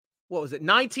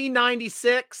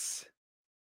 1996?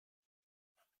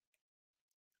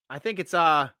 I think it's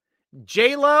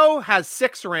J-Lo has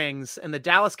 6 rings and the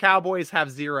Dallas Cowboys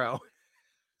have 0.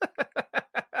 I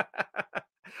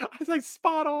was like,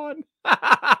 spot on.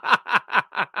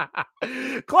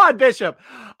 Claude Bishop,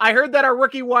 I heard that our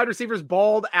rookie wide receivers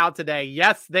balled out today.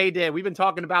 Yes, they did. We've been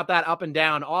talking about that up and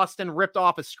down. Austin ripped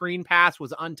off a screen pass,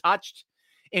 was untouched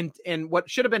in what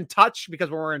should have been touched because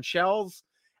we're in shells.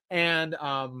 And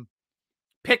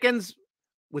Pickens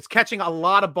was catching a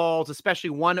lot of balls, especially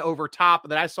one over top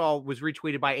that I saw was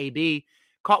retweeted by AB.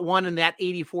 Caught one in that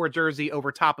 84 jersey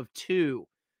over top of 2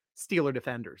 Steeler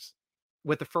defenders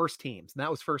with the first teams. And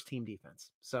that was first team defense.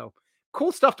 So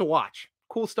cool stuff to watch.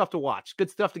 Good stuff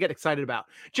to get excited about.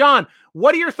 John,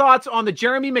 what are your thoughts on the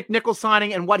Jeremy McNichols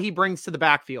signing and what he brings to the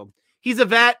backfield? He's a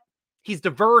vet. He's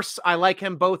diverse. I like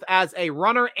him both as a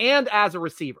runner and as a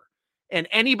receiver. And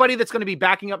anybody that's going to be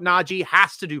backing up Najee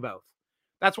has to do both.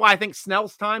 That's why I think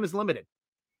Snell's time is limited.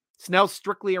 Snell's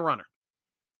strictly a runner.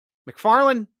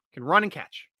 McFarland can run and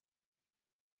catch.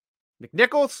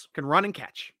 McNichols can run and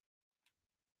catch.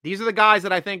 These are the guys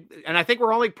that I think, and I think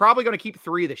we're only probably going to keep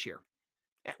 3 this year,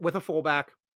 with a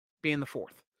fullback being the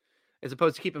 4th, as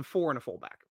opposed to keeping 4 and a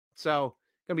fullback. So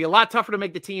going to be a lot tougher to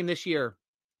make the team this year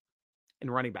in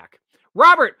running back.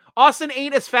 Robert, Austin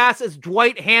ain't as fast as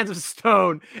Dwight Hands of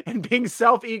Stone, and being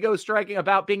self-ego striking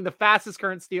about being the fastest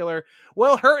current Steeler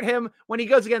will hurt him when he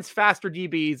goes against faster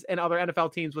DBs and other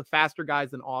NFL teams with faster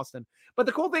guys than Austin. But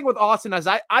the cool thing with Austin is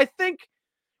I think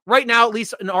right now, at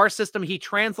least in our system, he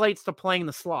translates to playing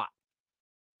the slot.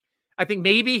 I think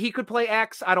maybe he could play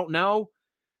X. I don't know.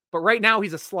 But right now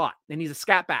he's a slot, and he's a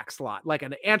scat back slot, like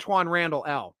an Antoine Randall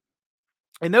L.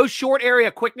 And those short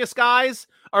area quickness guys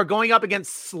are going up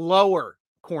against slower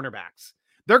cornerbacks.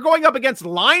 They're going up against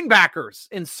linebackers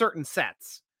in certain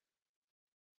sets.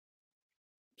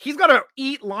 He's going to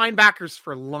eat linebackers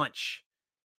for lunch.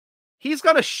 He's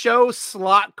going to show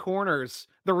slot corners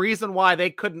the reason why they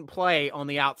couldn't play on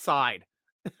the outside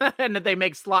and that they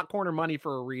make slot corner money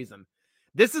for a reason.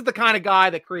 This is the kind of guy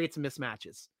that creates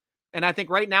mismatches. And I think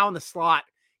right now in the slot,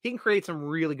 he can create some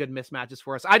really good mismatches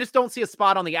for us. I just don't see a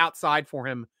spot on the outside for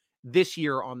him this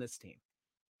year on this team.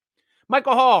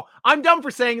 Michael Hall, I'm dumb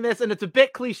for saying this, and it's a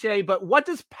bit cliche, but what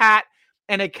does Pat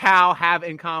and a cow have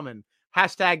in common?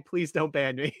 Hashtag please don't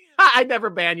ban me. I never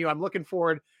ban you. I'm looking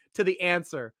forward to the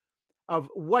answer of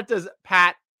what does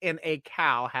Pat and a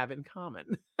cow have in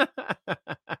common?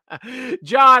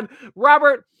 John,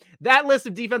 Robert, that list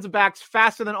of defensive backs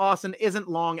faster than Austin isn't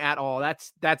long at all.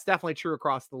 That's definitely true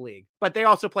across the league. But they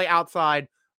also play outside.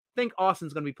 I think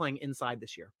Austin's going to be playing inside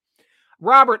this year.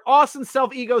 Robert, Austin's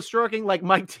self-ego stroking like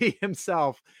Mike T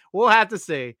himself. We'll have to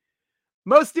see.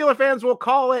 Most Steeler fans will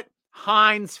call it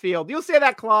Heinz Field. You'll say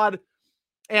that, Claude.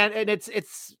 And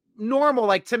it's normal.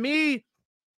 Like, to me,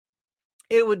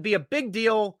 it would be a big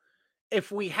deal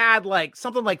if we had like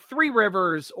something like Three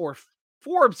Rivers or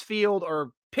Forbes Field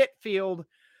or Pitt Field,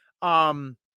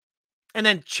 and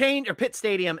then change, or Pitt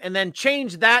Stadium, and then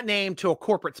change that name to a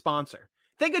corporate sponsor.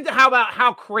 Think of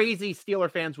how crazy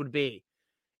Steeler fans would be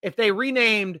if they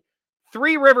renamed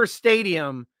Three Rivers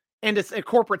Stadium into a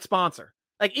corporate sponsor.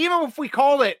 Like, even if we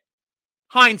called it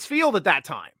Heinz Field at that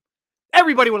time,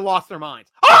 everybody would have lost their minds.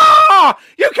 Oh,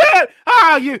 you can't.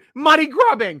 Oh, you money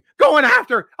grubbing, going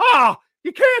after. Oh,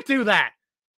 you can't do that.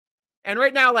 And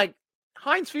right now, like,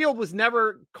 Heinz Field was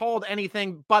never called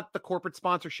anything but the corporate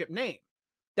sponsorship name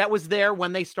that was there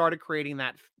when they started creating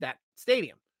that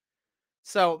stadium.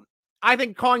 So I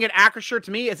think calling it Acrisure,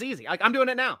 to me, is easy. Like, I'm doing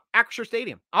it now. Acrisure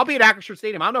Stadium. I'll be at Acrisure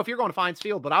Stadium. I don't know if you're going to Heinz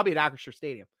Field, but I'll be at Acrisure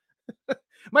Stadium.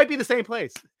 Might be the same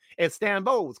place.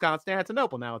 Istanbul, it's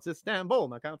Constantinople. Now it's Istanbul,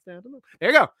 not Constantinople.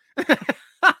 There you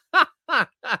go.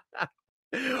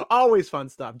 Always fun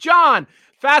stuff. John,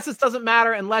 fastest doesn't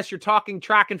matter unless you're talking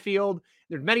track and field.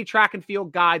 There's many track and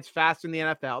field guides faster in the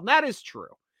NFL. And that is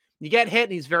true. You get hit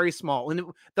and he's very small. And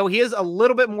though he is a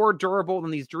little bit more durable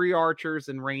than these Dree Archers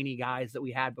and Rainey guys that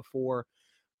we had before,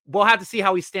 we'll have to see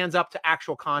how he stands up to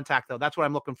actual contact, though. That's what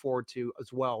I'm looking forward to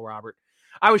as well, Robert.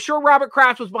 I was sure Robert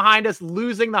Kraft was behind us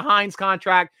losing the Heinz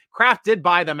contract. Kraft did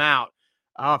buy them out.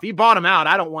 If he bought them out,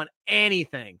 I don't want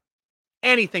anything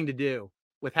to do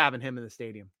with having him in the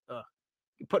stadium.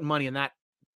 You're putting money in that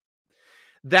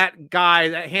guy,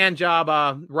 that hand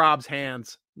job, Rob's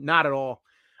hands. Not at all.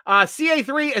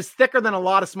 CA3 is thicker than a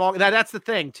lot of small. That's the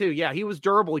thing, too. Yeah, he was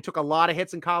durable. He took a lot of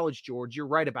hits in college, George. You're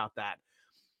right about that.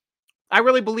 I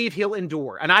really believe he'll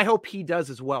endure, and I hope he does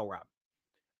as well, Rob.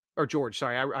 Or George,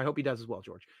 sorry. I hope he does as well,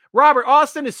 George. Robert,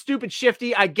 Austin is stupid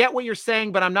shifty. I get what you're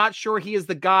saying, but I'm not sure he is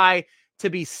the guy to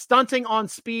be stunting on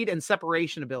speed and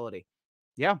separation ability.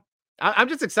 Yeah. I'm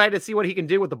just excited to see what he can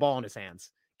do with the ball in his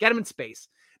hands. Get him in space.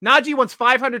 Najee wants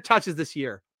 500 touches this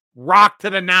year. Rock to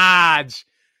the Naj.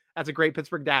 That's a great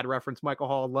Pittsburgh Dad reference, Michael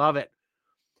Hall. Love it.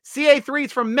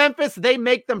 CA3's from Memphis. They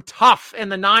make them tough in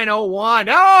the 901.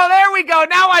 Oh, there we go.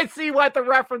 Now I see what the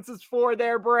reference is for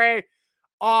there, Bray.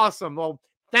 Awesome. Well,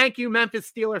 thank you,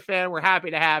 Memphis Steeler fan. We're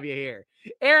happy to have you here.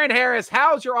 Aaron Harris,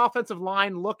 how's your offensive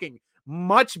line looking?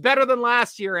 Much better than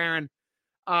last year, Aaron.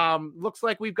 Looks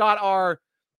like we've got our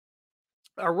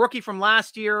rookie from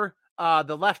last year,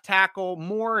 the left tackle.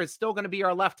 Moore is still going to be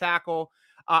our left tackle.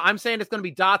 I'm saying it's going to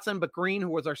be Dotson, but Green, who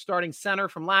was our starting center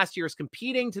from last year, is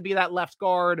competing to be that left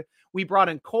guard. We brought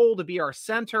in Cole to be our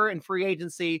center in free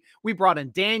agency. We brought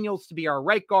in Daniels to be our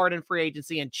right guard in free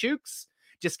agency. And Chooks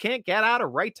just can't get out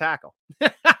of right tackle.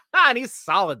 And he's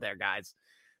solid there, guys.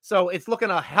 So it's looking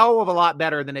a hell of a lot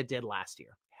better than it did last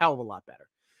year. Hell of a lot better.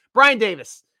 Brian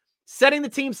Davis, setting the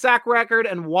team sack record,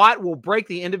 and Watt will break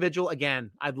the individual again.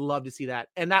 I'd love to see that.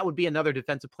 And that would be another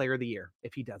defensive player of the year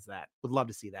if he does that. Would love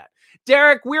to see that.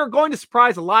 Derek, we are going to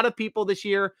surprise a lot of people this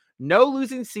year. No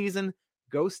losing season.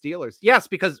 Go Steelers. Yes,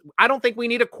 because I don't think we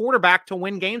need a quarterback to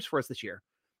win games for us this year.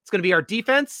 It's going to be our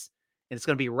defense, and it's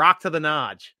going to be rock to the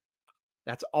Naj.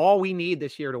 That's all we need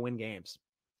this year to win games.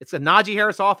 It's a Najee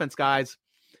Harris offense, guys.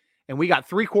 And we got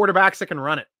 3 quarterbacks that can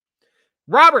run it.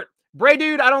 Robert, Bray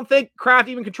dude, I don't think Kraft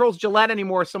even controls Gillette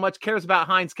anymore so much, cares about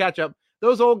Heinz ketchup.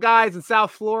 Those old guys in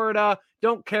South Florida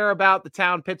don't care about the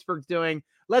town Pittsburgh's doing.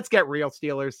 Let's get real,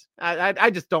 Steelers. I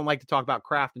just don't like to talk about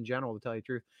Kraft in general, to tell you the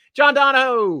truth. John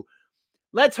Donahoe,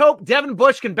 let's hope Devin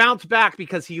Bush can bounce back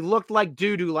because he looked like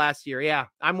doo-doo last year. Yeah,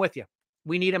 I'm with you.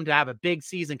 We need him to have a big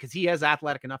season because he is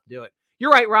athletic enough to do it.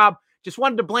 You're right, Rob. Just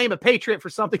wanted to blame a Patriot for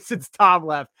something since Tom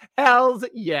left. Hells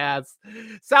yes.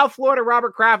 South Florida,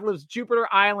 Robert Kraft lives Jupiter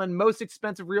Island. Most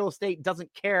expensive real estate,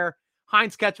 doesn't care.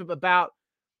 Heinz ketchup about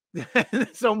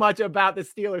so much about the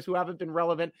Steelers, who haven't been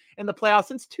relevant in the playoffs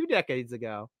since 2 decades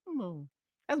ago.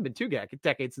 Hasn't been 2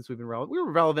 decades since we've been relevant. We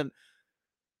were relevant.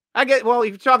 Well, if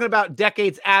you're talking about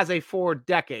decades as a forward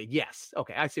decade, yes.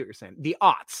 Okay, I see what you're saying. The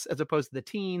aughts, as opposed to the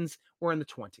teens, were in the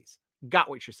 20s. Got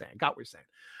what you're saying.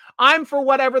 I'm for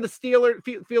whatever the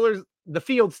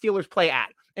field Steelers play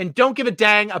at. And don't give a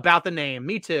dang about the name.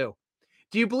 Me too.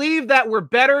 Do you believe that we're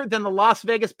better than the Las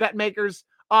Vegas bet makers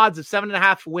odds of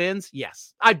 7.5 wins?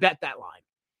 Yes. I bet that line.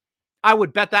 I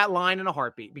would bet that line in a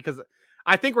heartbeat because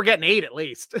I think we're getting 8 at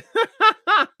least.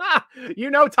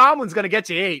 Tomlin's going to get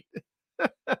you 8.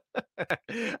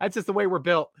 That's just the way we're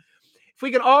built. If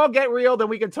we can all get real, then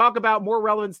we can talk about more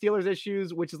relevant Steelers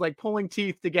issues, which is like pulling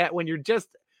teeth to get when you're just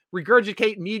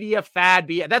regurgitate media fad.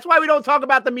 That's why we don't talk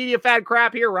about the media fad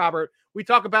crap here, Robert. We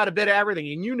talk about a bit of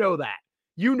everything, and you know that.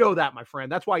 You know that, my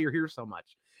friend. That's why you're here so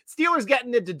much. Steelers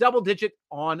getting into double digit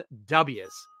on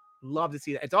W's. Love to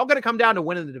see that. It's all going to come down to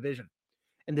winning the division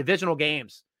and divisional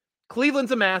games.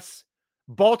 Cleveland's a mess.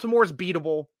 Baltimore's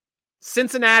beatable.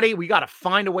 Cincinnati, we got to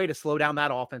find a way to slow down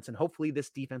that offense, and hopefully this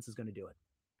defense is going to do it.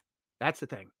 That's the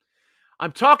thing.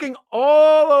 I'm talking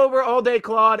all over all day,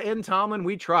 Claude. In Tomlin,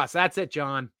 we trust. That's it,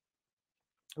 John.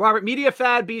 Robert, media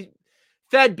fed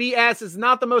BS is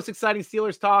not the most exciting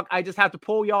Steelers talk. I just have to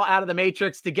pull y'all out of the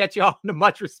matrix to get y'all into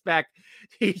much respect.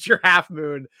 Eat your half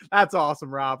moon. That's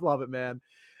awesome, Rob. Love it, man.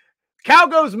 Cow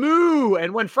goes moo,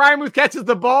 and when Freiermuth catches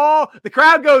the ball, the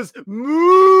crowd goes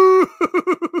moo.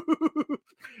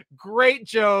 Great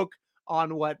joke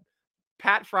on what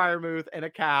Pat Freiermuth and a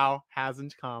cow has in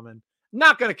common.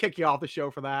 Not going to kick you off the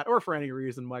show for that or for any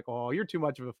reason, Michael Hall. You're too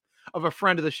much of a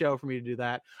friend of the show for me to do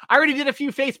that. I already did a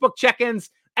few Facebook check-ins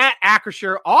at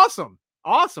Acrisure. Awesome.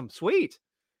 Sweet.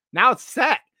 Now it's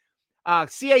set.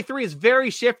 CA3 is very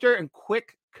shifter and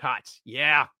quick cut.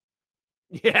 Yeah.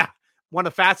 One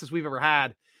of the fastest we've ever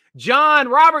had. John,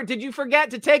 Robert, did you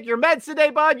forget to take your meds today,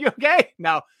 bud? You okay?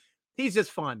 No, he's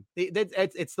just fun.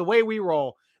 It's the way we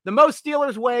roll. The most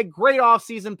Steelers way, great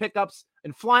offseason pickups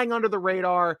and flying under the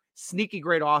radar. Sneaky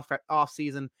great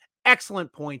offseason.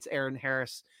 Excellent points, Aaron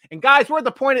Harris. And guys, we're at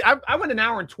the point. I went an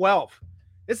hour and 12.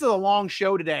 This is a long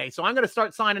show today, so I'm going to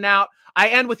start signing out. I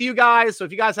end with you guys, so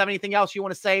if you guys have anything else you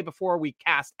want to say before we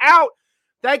cast out,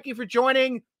 thank you for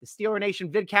joining the Steeler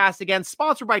Nation vidcast again,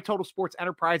 sponsored by Total Sports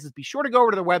Enterprises. Be sure to go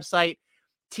over to their website,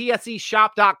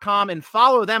 tseshop.com, and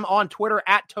follow them on Twitter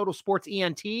at Total Sports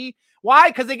ENT. Why?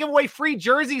 Because they give away free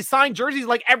jerseys, signed jerseys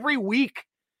like every week.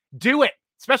 Do it.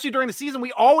 Especially during the season,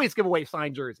 we always give away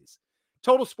signed jerseys.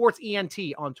 Total Sports ENT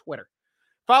on Twitter.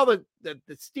 Follow the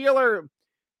Steeler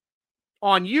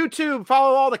on YouTube.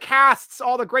 Follow all the casts,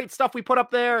 all the great stuff we put up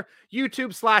there.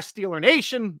 YouTube/Steeler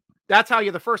Nation. That's how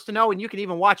you're the first to know. And you can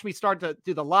even watch me start to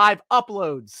do the live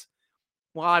uploads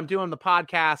while I'm doing the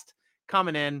podcast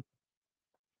coming in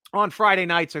on Friday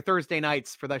nights or Thursday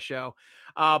nights for that show.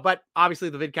 But obviously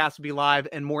the vidcast will be live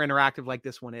and more interactive like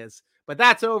this one is. But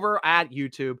that's over at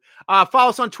YouTube. Follow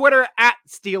us on Twitter at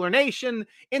Steeler Nation,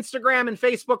 Instagram and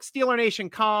Facebook, Steeler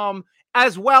Nation.com,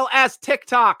 as well as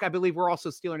TikTok. I believe we're also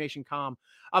Steeler Nation.com.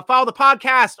 Follow the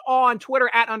podcast on Twitter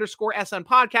at _SN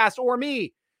Podcast or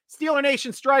me, Steeler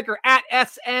Nation Striker at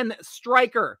SN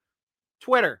Striker.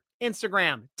 Twitter,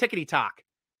 Instagram, Tickety Talk.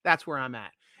 That's where I'm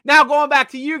at. Now going back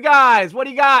to you guys. What do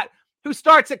you got? Who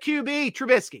starts at QB?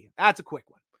 Trubisky. That's a quick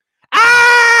one.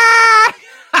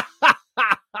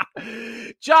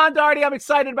 John Darty, I'm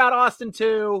excited about Austin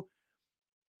too.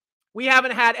 We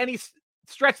haven't had any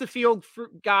stretch the field for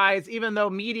guys, even though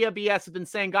media BS has been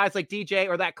saying guys like DJ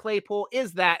or that Claypool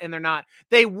is that, and they're not.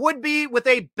 They would be with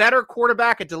a better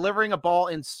quarterback at delivering a ball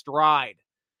in stride,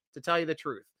 to tell you the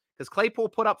truth. Because Claypool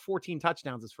put up 14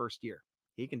 touchdowns his first year.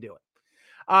 He can do it.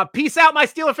 Peace out, my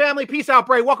Steeler family. Peace out,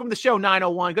 Bray. Welcome to the show,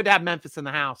 901. Good to have Memphis in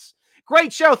the house.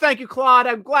 Great show. Thank you, Claude.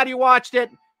 I'm glad you watched it.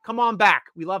 Come on back.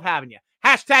 We love having you.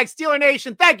 Hashtag Steeler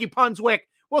Nation. Thank you, Punswick.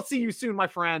 We'll see you soon, my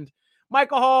friend.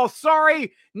 Michael Hall,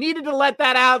 sorry. Needed to let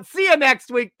that out. See you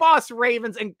next week. Boss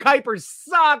Ravens and Kuipers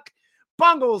suck.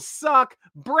 Bungles suck.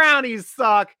 Brownies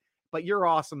suck. But you're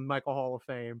awesome, Michael Hall of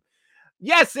Fame.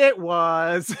 Yes, it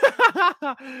was.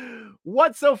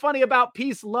 What's so funny about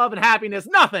peace, love, and happiness?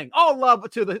 Nothing. All love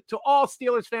to all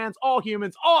Steelers fans, all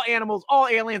humans, all animals, all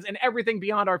aliens, and everything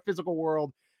beyond our physical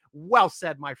world. Well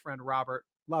said, my friend Robert.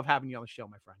 Love having you on the show,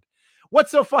 my friend.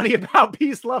 What's so funny about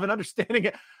peace, love, and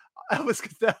understanding? Elvis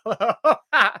Costello.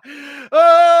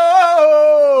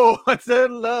 Oh, what's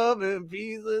that love and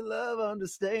peace and love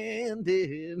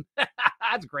understanding?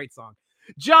 That's a great song.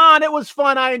 John, it was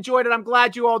fun. I enjoyed it. I'm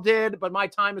glad you all did, but my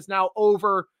time is now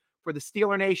over for the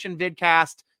Steeler Nation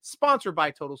vidcast, sponsored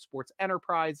by Total Sports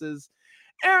Enterprises.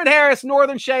 Aaron Harris,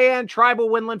 Northern Cheyenne, Tribal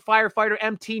Winland Firefighter,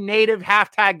 MT Native,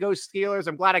 #Ghost Steelers.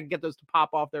 I'm glad I could get those to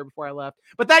pop off there before I left.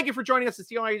 But thank you for joining us, the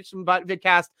Steeler Nation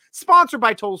vidcast, sponsored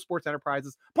by Total Sports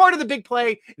Enterprises, part of the Big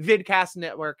Play Vidcast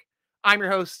Network. I'm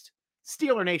your host,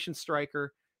 Steeler Nation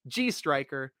Striker, G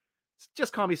Striker.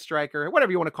 Just call me Striker,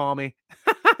 whatever you want to call me.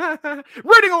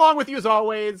 Rooting along with you as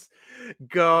always.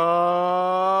 Go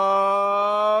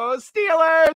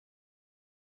Steelers!